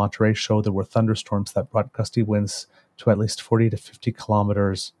observations from Monterey show there were thunderstorms that brought gusty winds to at least 40 to 50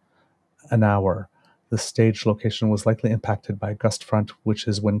 kilometers an hour. The stage location was likely impacted by a gust front, which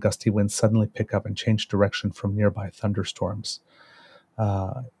is when gusty winds suddenly pick up and change direction from nearby thunderstorms.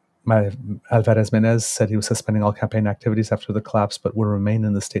 Alvarez Menez said he was suspending all campaign activities after the collapse, but will remain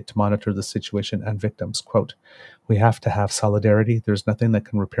in the state to monitor the situation and victims. Quote, we have to have solidarity. There's nothing that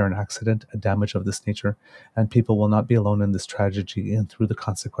can repair an accident, a damage of this nature, and people will not be alone in this tragedy and through the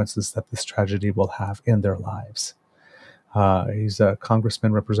consequences that this tragedy will have in their lives. He's a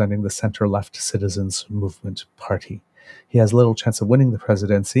congressman representing the center-left Citizens Movement Party. He has little chance of winning the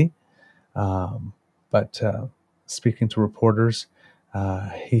presidency, but speaking to reporters,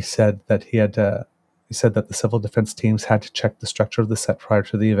 he said that the civil defense teams had to check the structure of the set prior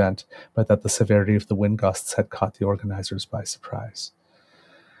to the event, but that the severity of the wind gusts had caught the organizers by surprise.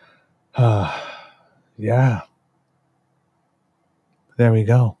 Yeah. There we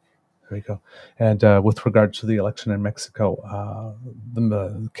go. And with regard to the election in Mexico,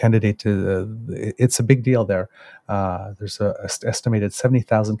 the candidate, it's a big deal there. There's an estimated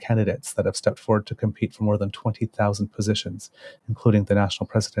 70,000 candidates that have stepped forward to compete for more than 20,000 positions, including the national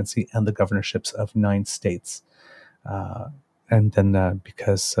presidency and the governorships of 9 states. And then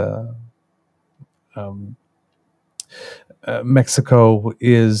because Mexico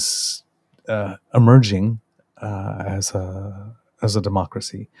is emerging as a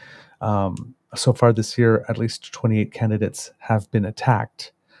democracy. So far this year, at least 28 candidates have been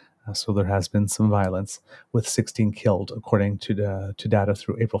attacked. So there has been some violence, with 16 killed, according to data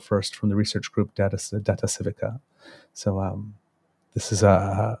through April 1st from the research group Data Civica. So this is,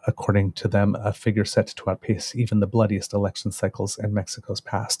 according to them, a figure set to outpace even the bloodiest election cycles in Mexico's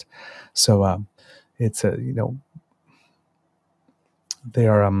past. So it's they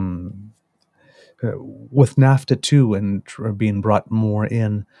are with NAFTA too, and being brought more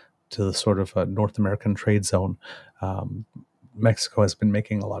in to the sort of North American trade zone. Mexico has been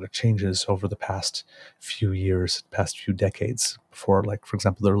making a lot of changes over the past few years, past few decades. Before, like, for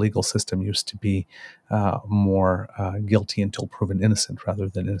example, their legal system used to be more guilty until proven innocent rather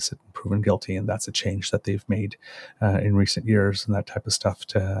than innocent and proven guilty. And that's a change that they've made in recent years, and that type of stuff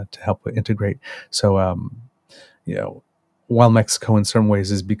to help integrate. So, while Mexico in some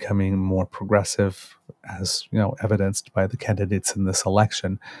ways is becoming more progressive, as evidenced by the candidates in this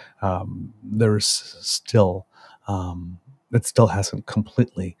election, there's still it still hasn't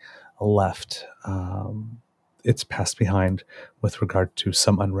completely left its past behind with regard to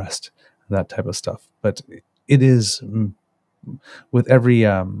some unrest and that type of stuff. But it is, with every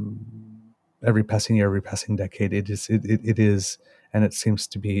every passing year, every passing decade, it is, and it seems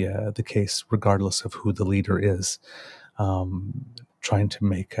to be the case, regardless of who the leader is, trying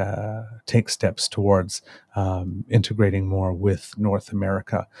to take steps towards integrating more with North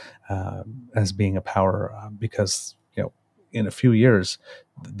America as being a power, because in a few years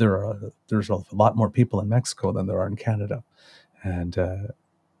there's a lot more people in Mexico than there are in Canada, and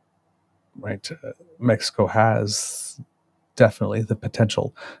Mexico has definitely the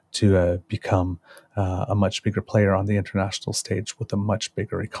potential to become a much bigger player on the international stage with a much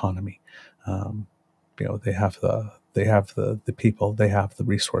bigger economy. They have the people, they have the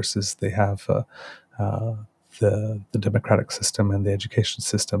resources, they have the democratic system and the education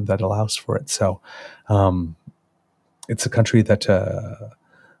system that allows for it. So it's a country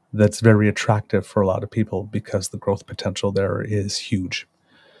that's very attractive for a lot of people because the growth potential there is huge.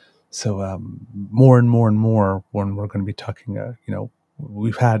 So more and more and more, when we're going to be talking,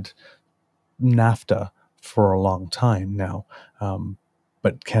 we've had NAFTA for a long time now,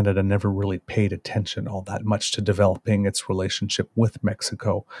 but Canada never really paid attention all that much to developing its relationship with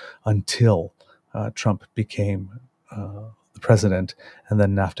Mexico until Trump became the president, and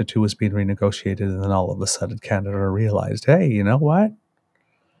then NAFTA 2 was being renegotiated, and then all of a sudden Canada realized, hey, you know what?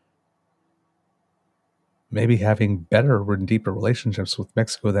 Maybe having better and deeper relationships with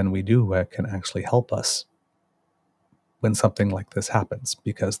Mexico than we do can actually help us when something like this happens,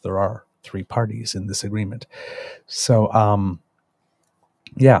 because there are 3 parties in this agreement. So,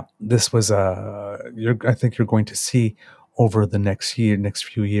 this was I think you're going to see over the next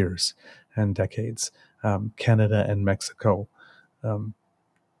few years and decades, Canada and Mexico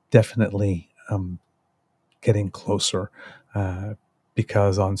definitely getting closer,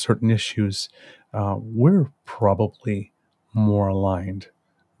 because on certain issues, we're probably more aligned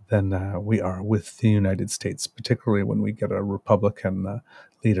than we are with the United States, particularly when we get a Republican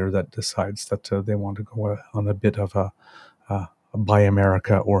leader that decides that they want to go on a bit of a Buy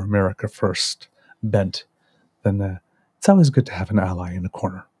America or America First bent. Then it's always good to have an ally in the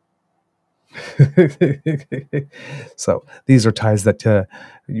corner. So these are ties that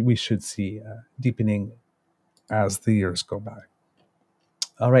we should see deepening as the years go by.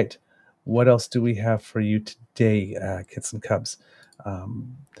 All right. What else do we have for you today, Kits and Cubs?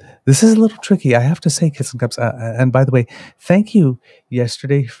 This is a little tricky, I have to say, Kits and Cubs. And by the way, thank you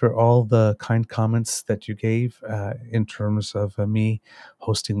yesterday for all the kind comments that you gave in terms of me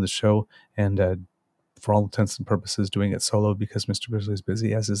hosting the show and for all intents and purposes doing it solo because Mr. Grizzly is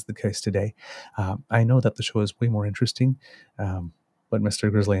busy, as is the case today. I know that the show is way more interesting, but Mr.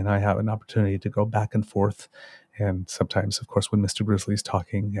 Grizzly and I have an opportunity to go back and forth. And sometimes, of course, when Mr. Grizzly is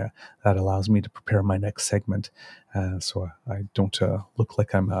talking, that allows me to prepare my next segment, so I don't look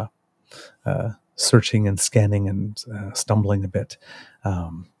like I'm searching and scanning and stumbling a bit.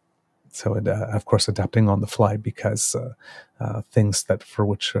 So, of course, adapting on the fly, because things that for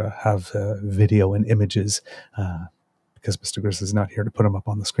which have video and images, because Mr. Grizz is not here to put them up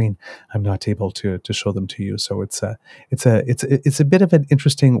on the screen, I'm not able to show them to you. So it's a bit of an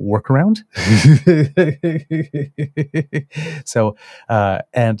interesting workaround. So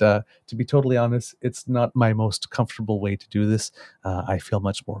to be totally honest, it's not my most comfortable way to do this. I feel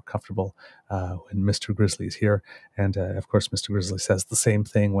much more comfortable when Mr. Grizzly is here, and of course, Mr. Grizzly says the same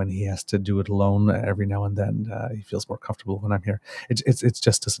thing when he has to do it alone every now and then. He feels more comfortable when I'm here. It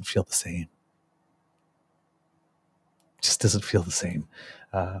just doesn't feel the same. Just doesn't feel the same.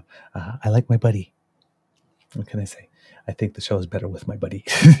 I like my buddy. What can I say? I think the show is better with my buddy.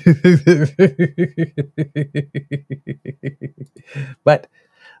 But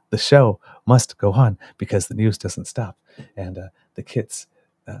the show must go on because the news doesn't stop, and the kids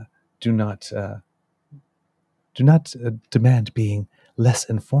do not demand being less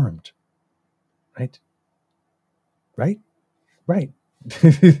informed. Right?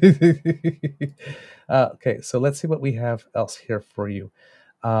 Okay, so let's see what we have else here for you.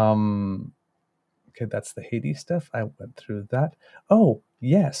 Okay, that's the Haiti stuff. I went through that. Oh,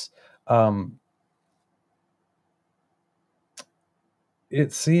 yes.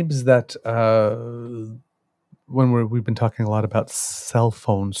 It seems that when we've been talking a lot about cell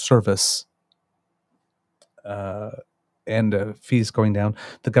phone service and fees going down,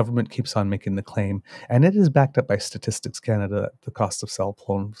 the government keeps on making the claim, and it is backed up by Statistics Canada, that the cost of cell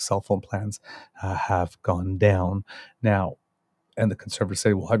phone plans have gone down. Now, and the Conservatives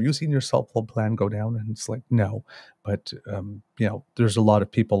say, well, have you seen your cell phone plan go down? And it's like, no. But, there's a lot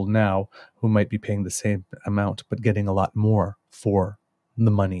of people now who might be paying the same amount, but getting a lot more for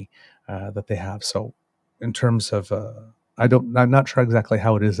the money that they have. So in terms of, I'm not sure exactly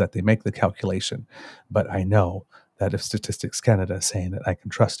how it is that they make the calculation, but I know that if Statistics Canada is saying it, I can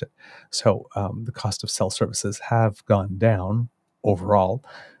trust it. So the cost of cell services have gone down overall,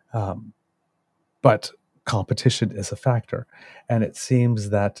 but competition is a factor. And it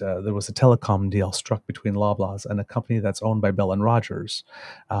seems that there was a telecom deal struck between Loblaws and a company that's owned by Bell and Rogers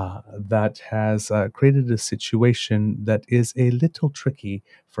that has created a situation that is a little tricky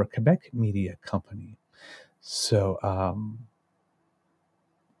for a Quebec media company. So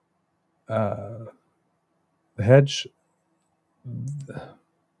the hedge,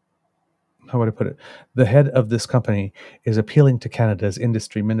 how would I put it? The head of this company is appealing to Canada's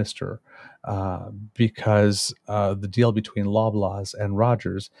industry minister because the deal between Loblaws and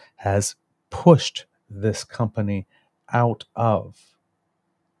Rogers has pushed this company out of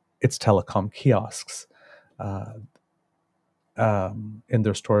its telecom kiosks uh, in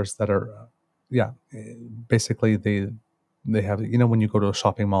their stores that are, basically they have, when you go to a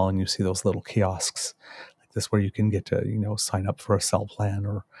shopping mall and you see those little kiosks like this where you can get to, sign up for a cell plan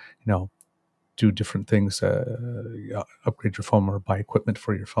or, do different things, upgrade your phone or buy equipment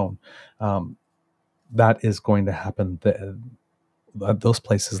for your phone. That is going to happen. Those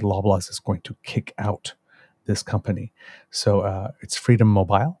places, Loblaws is going to kick out this company. So it's Freedom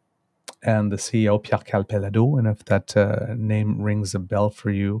Mobile and the CEO, Pierre Calpelado. And if that name rings a bell for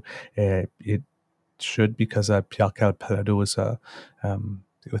you, it should, because Pierre Calpelado is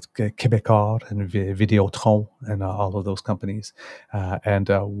with Québécois and Videotron and all of those companies. And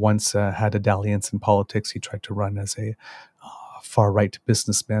once had a dalliance in politics. He tried to run as a far-right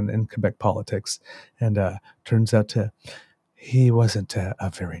businessman in Quebec politics. And turns out he wasn't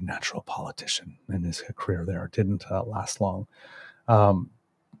a very natural politician, and his career there didn't last long. But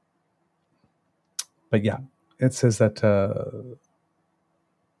yeah, it says that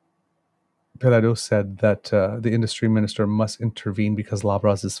Pelado said that the industry minister must intervene because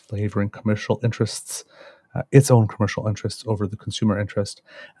Loblaws is favoring commercial interests, its own commercial interests over the consumer interest,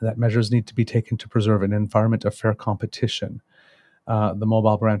 and that measures need to be taken to preserve an environment of fair competition. The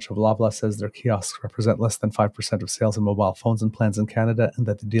mobile branch of Loblaw says their kiosks represent less than 5% of sales in mobile phones and plans in Canada, and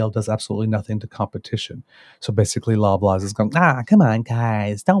that the deal does absolutely nothing to competition. So basically, Loblaws is going, come on,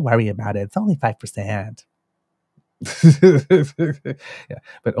 guys, don't worry about it. It's only 5%. Yeah,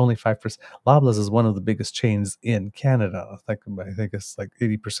 but only 5%. Loblaws is one of the biggest chains in Canada. I think it's like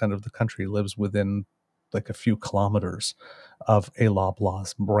 80% of the country lives within like a few kilometers of a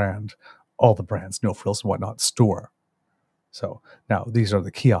Loblaws brand. All the brands, No Frills and whatnot, store. So now these are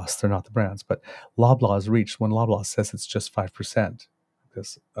the kiosks; they're not the brands. But Loblaws reached, when Loblaws says it's just 5%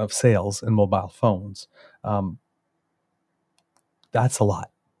 of sales in mobile phones, that's a lot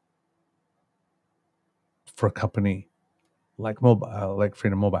for a company like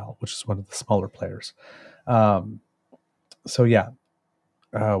Freedom Mobile, which is one of the smaller players. So yeah,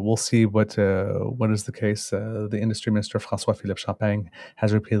 we'll see what is the case. The industry minister François Philippe Champagne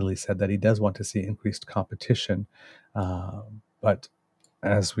has repeatedly said that he does want to see increased competition, but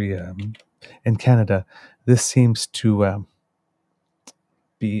as we in Canada, this seems to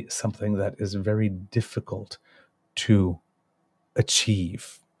be something that is very difficult to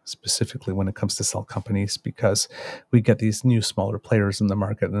achieve, specifically when it comes to cell companies, because we get these new smaller players in the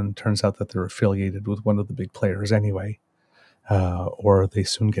market, and it turns out that they're affiliated with one of the big players anyway, or they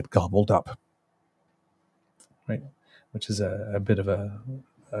soon get gobbled up, right? Which is a bit of a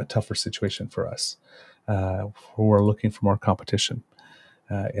tougher situation for us, who are looking for more competition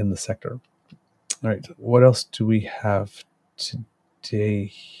in the sector. All right, what else do we have today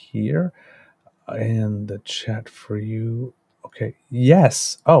here in the chat for you? Okay,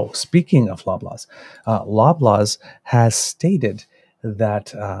 yes. Oh, speaking of Loblaws, Loblaws has stated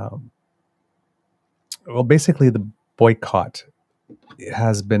that, basically the boycott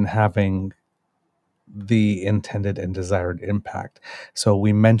has been having the intended and desired impact. So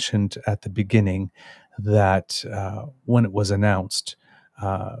we mentioned at the beginning that when it was announced,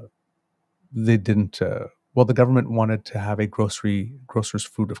 they didn't. The government wanted to have a grocer's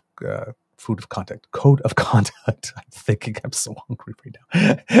code of conduct. I'm thinking I'm so hungry right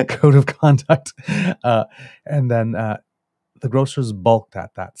now. Code of conduct, and then the grocers balked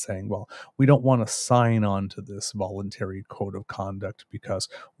at that, saying, well, we don't want to sign on to this voluntary code of conduct because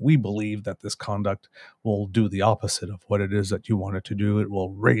we believe that this conduct will do the opposite of what it is that you want it to do. It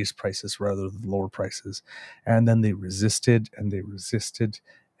will raise prices rather than lower prices. And then they resisted and they resisted.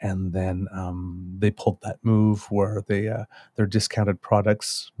 And then they pulled that move where their discounted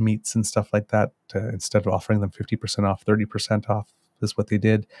products, meats and stuff like that, instead of offering them 50% off, 30% off, is what they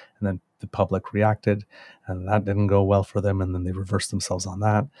did. And then the public reacted, and that didn't go well for them. And then they reversed themselves on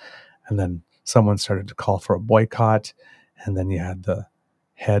that. And then someone started to call for a boycott. And then you had the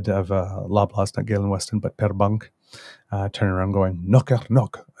head of Loblaws, not Galen Weston, but Per Bunk, turning around going, knock,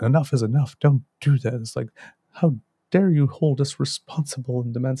 enough is enough. Don't do that. It's like, how dare you hold us responsible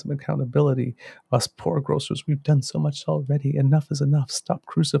and demand some accountability? Us poor grocers, we've done so much already. Enough is enough. Stop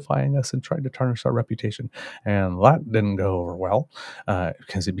crucifying us and trying to tarnish our reputation. And that didn't go over well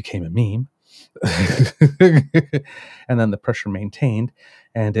because it became a meme. And then the pressure maintained.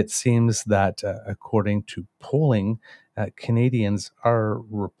 And it seems that according to polling, Canadians are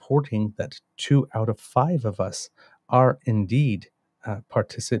reporting that 2 out of 5 of us are indeed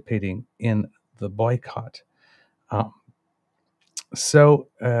participating in the boycott. So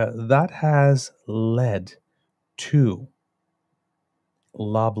that has led to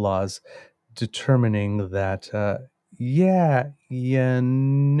Loblaws determining that, yeah, you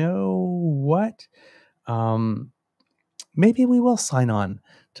know what? Maybe we will sign on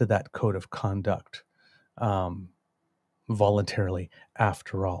to that code of conduct voluntarily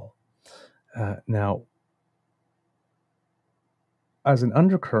after all. Now, as an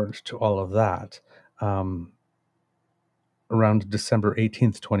undercurrent to all of that, around December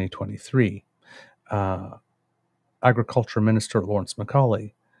 18th, 2023, Agriculture Minister Lawrence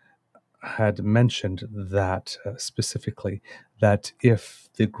Macaulay had mentioned that specifically, that if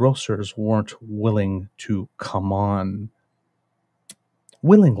the grocers weren't willing to come on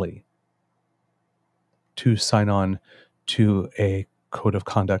willingly to sign on to a code of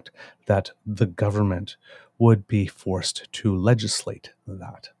conduct, that the government would be forced to legislate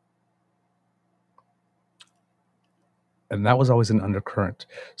that. And that was always an undercurrent.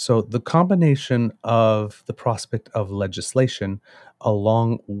 So the combination of the prospect of legislation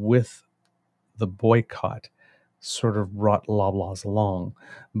along with the boycott sort of brought Loblaws along.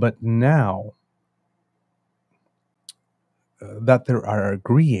 But now that they are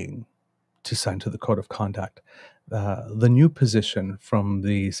agreeing to sign to the code of conduct, the new position from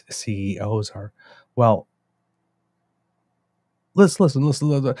these CEOs are, well, listen.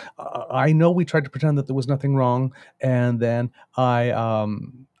 I know we tried to pretend that there was nothing wrong, and then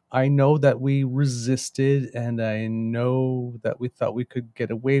I know that we resisted, and I know that we thought we could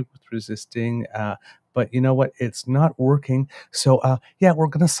get away with resisting. But you know what? It's not working. So yeah, we're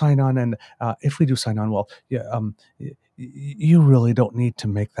gonna sign on, and if we do sign on, well, yeah, you really don't need to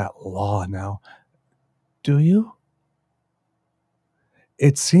make that law now, do you?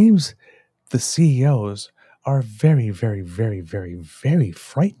 It seems the CEOs are very, very, very, very, very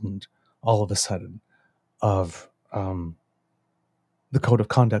frightened all of a sudden of the code of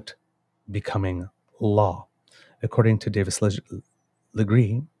conduct becoming law. According to Davis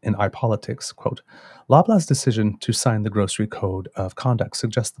Legree in iPolitics, quote, Loblaws' decision to sign the Grocery Code of Conduct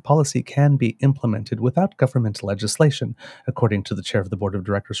suggests the policy can be implemented without government legislation, according to the chair of the board of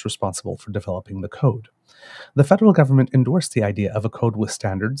directors responsible for developing the code. The federal government endorsed the idea of a code with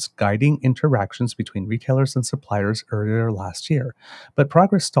standards guiding interactions between retailers and suppliers earlier last year, but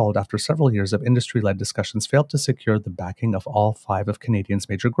progress stalled after several years of industry-led discussions failed to secure the backing of all 5 of Canadians'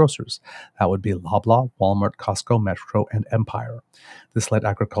 major grocers. That would be Loblaw, Walmart, Costco, Metro, and Empire. This led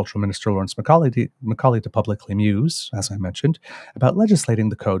Agricultural Minister Lawrence Macaulay to publicly muse, as I mentioned, about legislating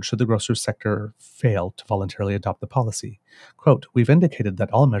the code should the grocers sector fail to voluntarily adopt the policy. Quote, we've indicated that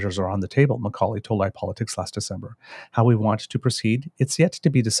all measures are on the table, Macaulay told iPolitics last December. How we want to proceed, it's yet to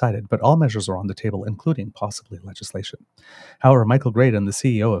be decided, but all measures are on the table, including possibly legislation. However, Michael Graydon, the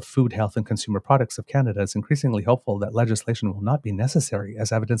CEO of Food, Health and Consumer Products of Canada, is increasingly hopeful that legislation will not be necessary,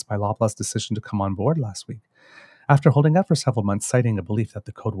 as evidenced by Loblaw's decision to come on board last week. After holding out for several months, citing a belief that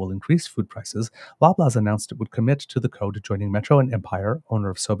the code will increase food prices, Loblaws announced it would commit to the code, joining Metro and Empire, owner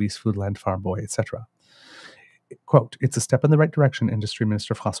of Sobeys, Foodland, Farm Boy, etc. Quote, it's a step in the right direction, Industry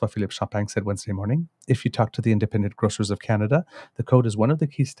Minister François-Philippe Champagne said Wednesday morning. If you talk to the Independent Grocers of Canada, the code is one of the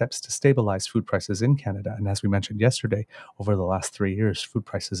key steps to stabilize food prices in Canada. And as we mentioned yesterday, over the last 3 years, food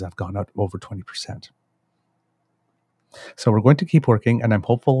prices have gone up over 20%. So we're going to keep working, and I'm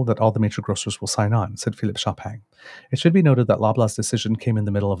hopeful that all the major grocers will sign on, said Philippe Champagne. It should be noted that Loblaw's decision came in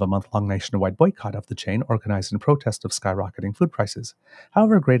the middle of a month-long nationwide boycott of the chain organized in protest of skyrocketing food prices.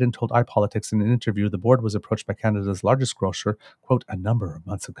 However, Graydon told iPolitics in an interview the board was approached by Canada's largest grocer, quote, a number of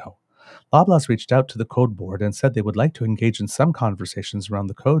months ago. Loblaws reached out to the code board and said they would like to engage in some conversations around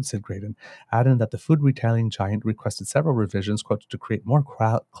the code, said Graydon, adding that the food retailing giant requested several revisions, quote, to create more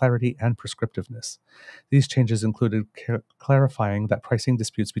clarity and prescriptiveness. These changes included clarifying that pricing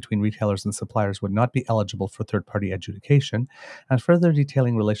disputes between retailers and suppliers would not be eligible for third-party adjudication, and further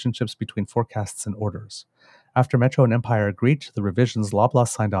detailing relationships between forecasts and orders. After Metro and Empire agreed to the revisions, Loblaws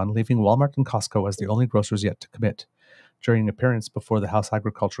signed on, leaving Walmart and Costco as the only grocers yet to commit. During an appearance before the House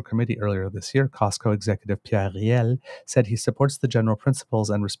Agriculture Committee earlier this year, Costco executive Pierre Riel said he supports the general principles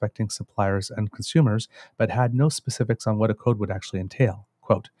and respecting suppliers and consumers, but had no specifics on what a code would actually entail.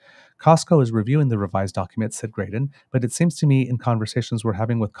 Quote, Costco is reviewing the revised document, said Graydon, but it seems to me in conversations we're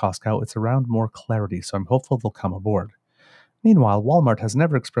having with Costco, it's around more clarity, so I'm hopeful they'll come aboard. Meanwhile, Walmart has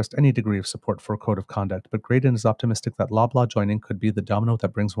never expressed any degree of support for a code of conduct, but Graydon is optimistic that Loblaw joining could be the domino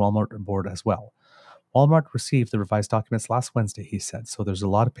that brings Walmart aboard as well. Walmart received the revised documents last Wednesday, he said, so there's a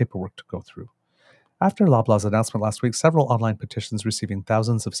lot of paperwork to go through. After Loblaw's announcement last week, several online petitions receiving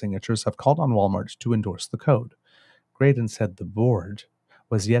thousands of signatures have called on Walmart to endorse the code. Graydon said the board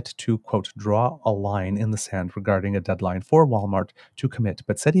was yet to, quote, draw a line in the sand regarding a deadline for Walmart to commit,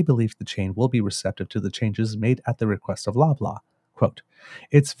 but said he believed the chain will be receptive to the changes made at the request of Loblaw. Quote,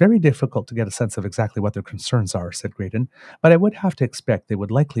 it's very difficult to get a sense of exactly what their concerns are, said Graydon, but I would have to expect they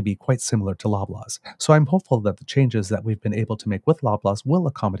would likely be quite similar to Loblaw's, so I'm hopeful that the changes that we've been able to make with Loblaw's will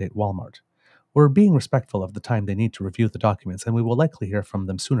accommodate Walmart. We're being respectful of the time they need to review the documents, and we will likely hear from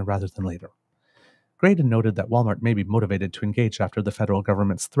them sooner rather than later. Graydon noted that Walmart may be motivated to engage after the federal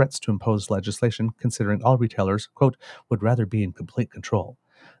government's threats to impose legislation, considering all retailers, quote, would rather be in complete control.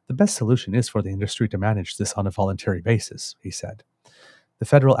 The best solution is for the industry to manage this on a voluntary basis, he said. The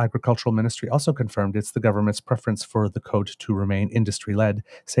Federal Agricultural Ministry also confirmed it's the government's preference for the code to remain industry-led,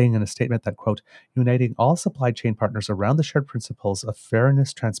 saying in a statement that, quote, uniting all supply chain partners around the shared principles of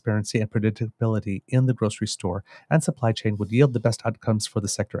fairness, transparency, and predictability in the grocery store and supply chain would yield the best outcomes for the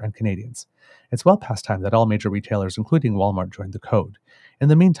sector and Canadians. It's well past time that all major retailers, including Walmart, joined the code. In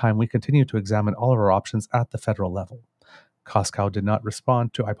the meantime, we continue to examine all of our options at the federal level. Costco did not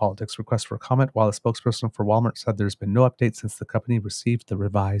respond to iPolitics' request for comment, while a spokesperson for Walmart said there's been no update since the company received the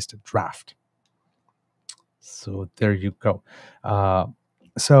revised draft. So there you go.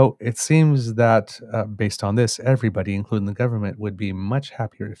 So it seems that based on this, everybody, including the government, would be much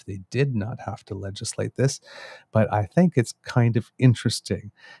happier if they did not have to legislate this. But I think it's kind of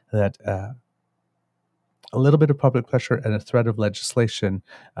interesting that a little bit of public pressure and a threat of legislation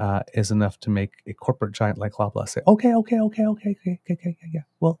is enough to make a corporate giant like Loblaw say, okay, yeah,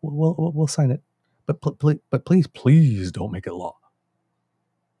 we'll sign it, but please don't make it law.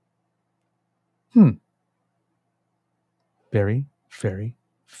 Very, very,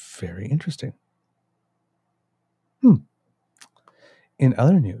 very interesting. In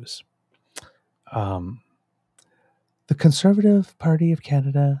other news, the Conservative Party of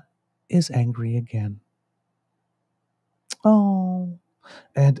Canada is angry again. Oh,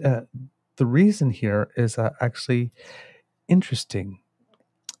 and the reason here is actually interesting.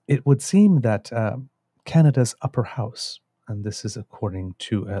 It would seem that Canada's upper house, and this is according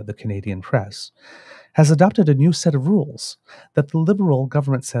to the Canadian press, has adopted a new set of rules that the Liberal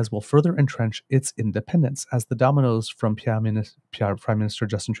government says will further entrench its independence as the dominoes from Prime Minister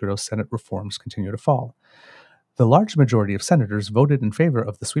Justin Trudeau's Senate reforms continue to fall. The large majority of senators voted in favor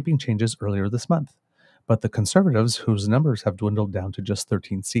of the sweeping changes earlier this month. But the Conservatives, whose numbers have dwindled down to just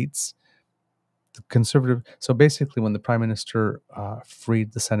 13 seats, so basically when the Prime Minister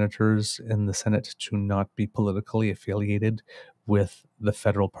freed the senators in the Senate to not be politically affiliated with the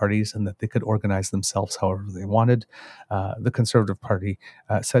federal parties and that they could organize themselves however they wanted, the Conservative Party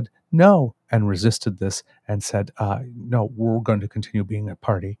said no and resisted this and said, no, we're going to continue being a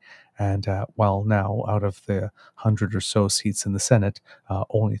party. And while now, out of the 100 or so seats in the Senate,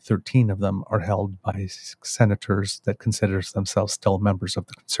 only 13 of them are held by senators that consider themselves still members of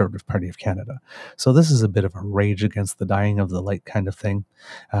the Conservative Party of Canada. So this is a bit of a rage against the dying of the light kind of thing.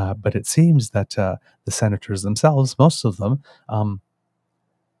 But it seems that the senators themselves, most of them,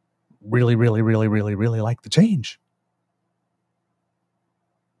 really like the change.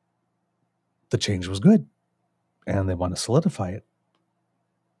 The change was good, and they want to solidify it.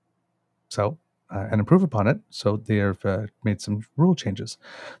 So, and improve upon it. So they have made some rule changes.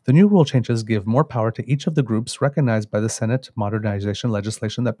 The new rule changes give more power to each of the groups recognized by the Senate modernization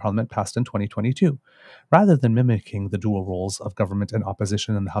legislation that Parliament passed in 2022. Rather than mimicking the dual roles of government and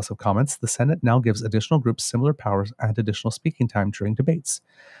opposition in the House of Commons, the Senate now gives additional groups similar powers and additional speaking time during debates.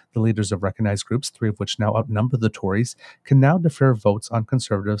 The leaders of recognized groups, 3 of which now outnumber the Tories, can now defer votes on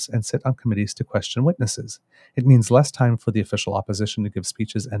Conservatives and sit on committees to question witnesses. It means less time for the official opposition to give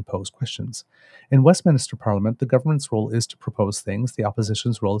speeches and pose questions. In Westminster Parliament, the government's role is to propose things. The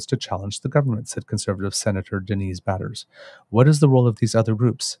opposition's role is to challenge the government, said Conservative Senator Denise Batters. What is the role of these other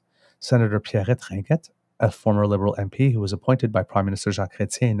groups? Senator Pierrette Ringuette, a former Liberal MP who was appointed by Prime Minister Jacques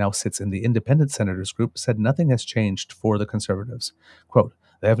Chrétien and now sits in the Independent Senators group, said nothing has changed for the Conservatives. Quote,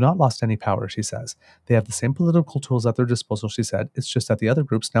 they have not lost any power, she says. They have the same political tools at their disposal, she said. It's just that the other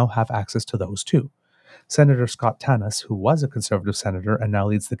groups now have access to those too. Senator Scott Tanis, who was a Conservative senator and now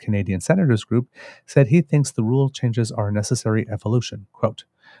leads the Canadian Senators Group, said he thinks the rule changes are a necessary evolution. Quote,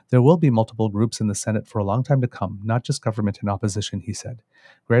 "There will be multiple groups in the Senate for a long time to come, not just government and opposition," he said.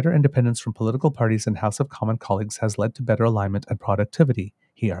 "Greater independence from political parties and House of Common colleagues has led to better alignment and productivity,"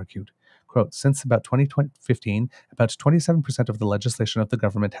 he argued. Quote, "Since about 2015, about 27% of the legislation of the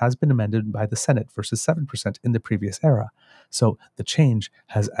government has been amended by the Senate versus 7% in the previous era. So the change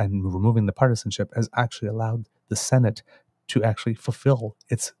and removing the partisanship has actually allowed the Senate to actually fulfill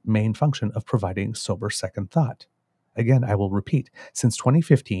its main function of providing sober second thought." Again, I will repeat, since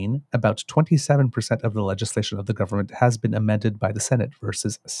 2015, about 27% of the legislation of the government has been amended by the Senate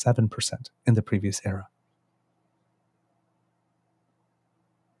versus 7% in the previous era.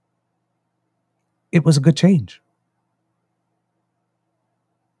 It was a good change.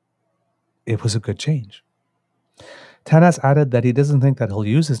 It was a good change. Tanas added that he doesn't think that he'll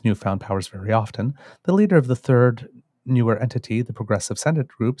use his newfound powers very often. The leader of the third newer entity, the Progressive Senate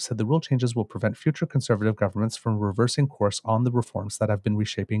Group, said the rule changes will prevent future Conservative governments from reversing course on the reforms that have been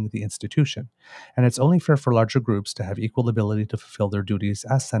reshaping the institution. And it's only fair for larger groups to have equal ability to fulfill their duties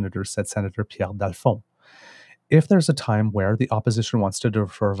as senators, said Senator Pierre Dalphond. "If there's a time where the opposition wants to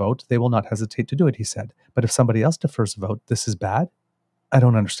defer a vote, they will not hesitate to do it," he said. "But if somebody else defers a vote, this is bad? I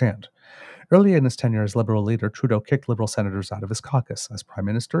don't understand." Early in his tenure as Liberal leader, Trudeau kicked Liberal senators out of his caucus. As Prime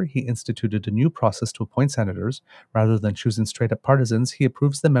Minister, he instituted a new process to appoint senators. Rather than choosing straight-up partisans, he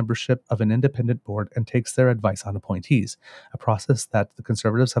approves the membership of an independent board and takes their advice on appointees, a process that the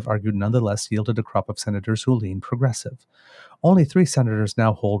Conservatives have argued nonetheless yielded a crop of senators who lean progressive. Only 3 senators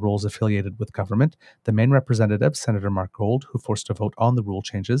now hold roles affiliated with government: the main representative, Senator Mark Gold, who forced a vote on the rule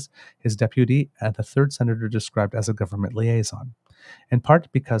changes, his deputy, and a third senator described as a government liaison. In part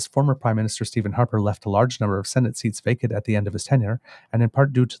because former Prime Minister Stephen Harper left a large number of Senate seats vacant at the end of his tenure, and in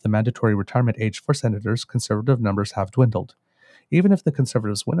part due to the mandatory retirement age for senators, Conservative numbers have dwindled. Even if the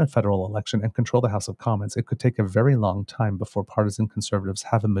Conservatives win a federal election and control the House of Commons, it could take a very long time before partisan Conservatives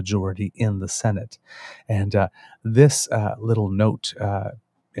have a majority in the Senate. And this little note,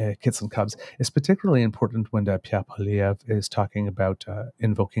 Kits and Cubs, is particularly important when Pierre Poilievre is talking about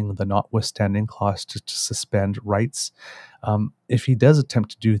invoking the notwithstanding clause to suspend rights. If he does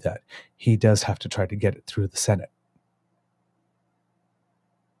attempt to do that, he does have to try to get it through the Senate.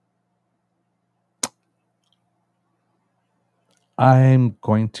 I'm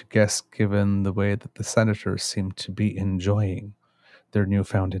going to guess, given the way that the senators seem to be enjoying their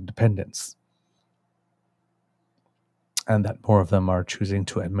newfound independence, and that more of them are choosing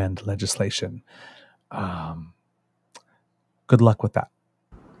to amend legislation. Good luck with that.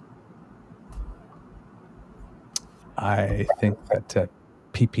 I think that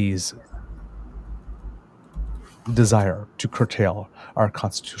PP's desire to curtail our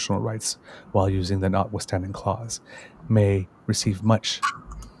constitutional rights while using the notwithstanding clause may receive much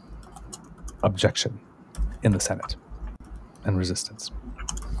objection in the Senate and resistance.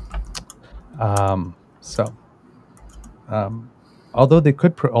 Although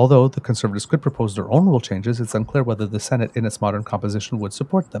the Conservatives could propose their own rule changes, it's unclear whether the Senate in its modern composition would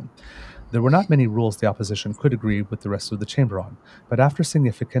support them. There were not many rules the opposition could agree with the rest of the chamber on, but after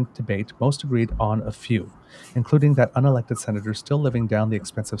significant debate, most agreed on a few, including that unelected senators still living down the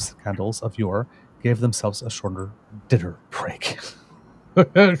expensive scandals of yore gave themselves a shorter dinner break.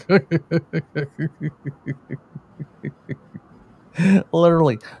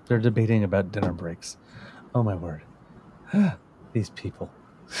 Literally, they're debating about dinner breaks. Oh my word. These people.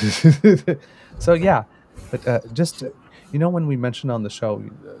 So yeah, but just, when we mentioned on the show,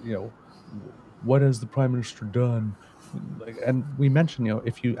 what has the Prime Minister done? And we mentioned,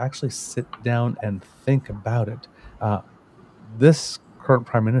 if you actually sit down and think about it, this current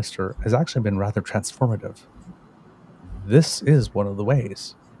Prime Minister has actually been rather transformative. This is one of the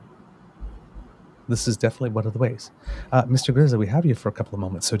ways. This is definitely one of the ways. Mr. Grizzly, we have you for a couple of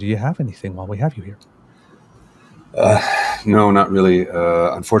moments. So do you have anything while we have you here? No, not really.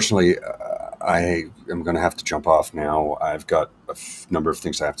 Unfortunately, I am going to have to jump off now. I've got a number of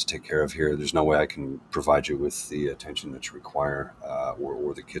things I have to take care of here. There's no way I can provide you with the attention that you require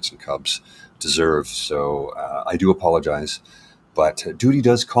or the Kits and Cubs deserve. So I do apologize, but duty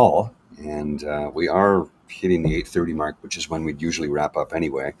does call, and we are hitting the 8:30 mark, which is when we'd usually wrap up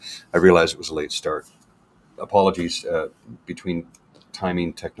anyway. I realized it was a late start. Apologies. Between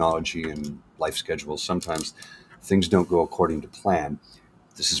timing, technology, and life schedules, sometimes things don't go according to plan.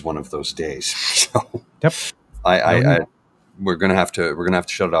 This is one of those days. So yep. We're gonna have to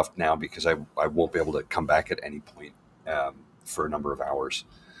shut it off now because I won't be able to come back at any point for a number of hours.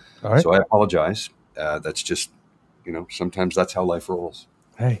 All right. So I apologize. That's just, sometimes that's how life rolls.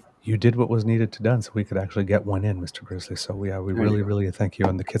 Hey, You did what was needed to done so we could actually get one in, Mr. Grizzly. So we really, really thank you.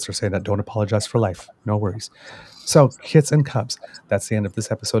 And the kids are saying that don't apologize for life. No worries. So, kits and cubs, that's the end of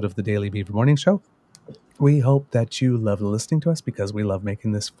this episode of the Daily Beaver Morning Show. We hope that you love listening to us because we love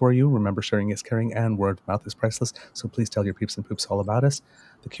making this for you. Remember, sharing is caring and word of mouth is priceless. So please tell your peeps and poops all about us.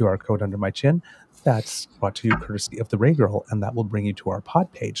 The QR code under my chin, that's brought to you courtesy of the Ray Girl, and that will bring you to our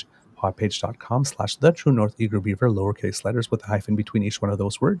pod page, podpage.com/The True North Eager Beaver, lowercase letters with a hyphen between each one of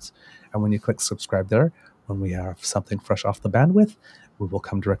those words. And when you click subscribe there, when we have something fresh off the bandwidth, we will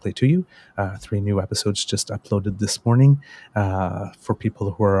come directly to you. 3 new episodes just uploaded this morning. For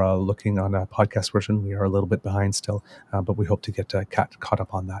people who are looking on a podcast version, we are a little bit behind still, but we hope to get caught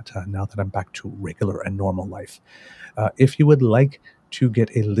up on that now that I'm back to regular and normal life. If you would like to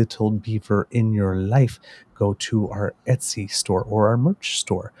get a little beaver in your life, go to our Etsy store or our merch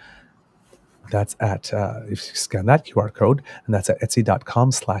store. That's at, if you scan that QR code, and that's at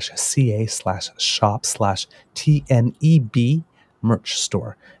etsy.com/ca/shop/TNEB merch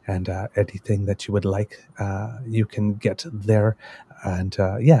store. And anything that you would like, you can get there. And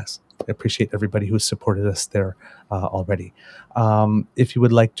yes, I appreciate everybody who's supported us there already. If you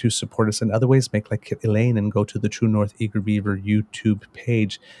would like to support us in other ways, make like Elaine and go to the True North Eager Beaver YouTube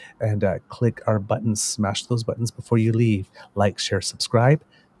page and click our buttons, smash those buttons before you leave. Like, share, subscribe.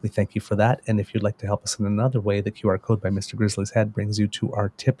 We thank you for that. And if you'd like to help us in another way, the QR code by Mr. Grizzly's Head brings you to our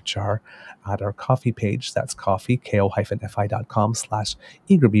tip jar at our coffee page. That's coffee,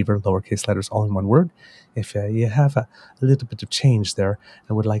 ko-fi.com/eagerbeaver, lowercase letters, all in one word. If you have a little bit of change there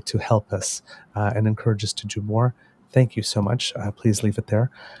and would like to help us and encourage us to do more, thank you so much. Please leave it there.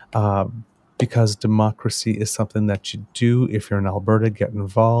 Because democracy is something that you do. If you're in Alberta, get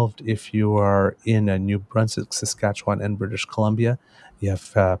involved. If you are in New Brunswick, Saskatchewan, and British Columbia, you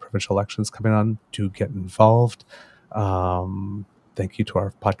have provincial elections coming on, do get involved. Thank you to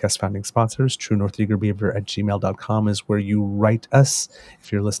our podcast founding sponsors. TrueNorthEagerBeaver@gmail.com is where you write us.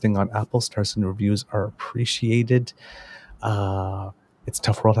 If you're listening on Apple, stars and reviews are appreciated. It's a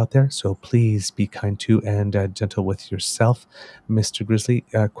tough world out there, so please be kind to and gentle with yourself. Mr. Grizzly,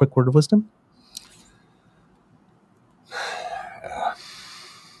 quick word of wisdom?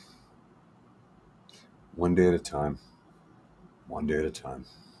 One day at a time. One day at a time.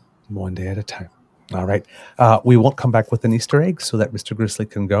 One day at a time. All right. We won't come back with an Easter egg so that Mr. Grizzly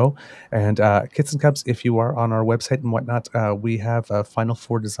can go. And Kits and Cubs, if you are on our website and whatnot, we have final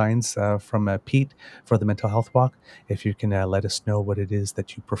 4 designs from Pete for the mental health walk. If you can let us know what it is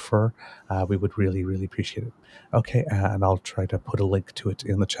that you prefer, we would really, really appreciate it. Okay. And I'll try to put a link to it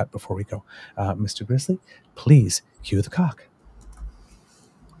in the chat before we go. Mr. Grizzly, please cue the cock.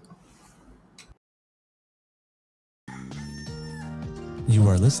 You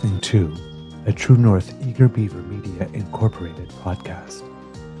are listening to a True North Eager Beaver Media Incorporated podcast.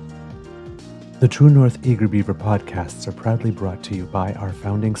 The True North Eager Beaver podcasts are proudly brought to you by our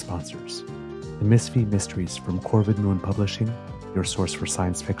founding sponsors, the Misfit Mysteries from Corvid Moon Publishing, your source for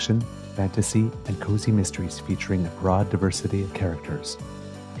science fiction, fantasy, and cozy mysteries featuring a broad diversity of characters,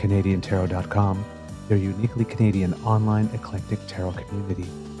 CanadianTarot.com, their uniquely Canadian online eclectic tarot community,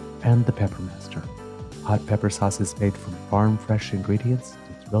 and the Peppermaster, hot pepper sauces made from farm-fresh ingredients to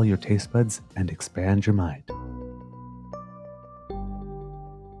thrill your taste buds and expand your mind.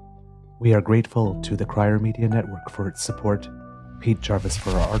 We are grateful to the Crier Media Network for its support, Pete Jarvis for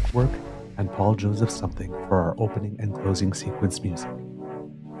our artwork, and Paul Joseph Something for our opening and closing sequence music.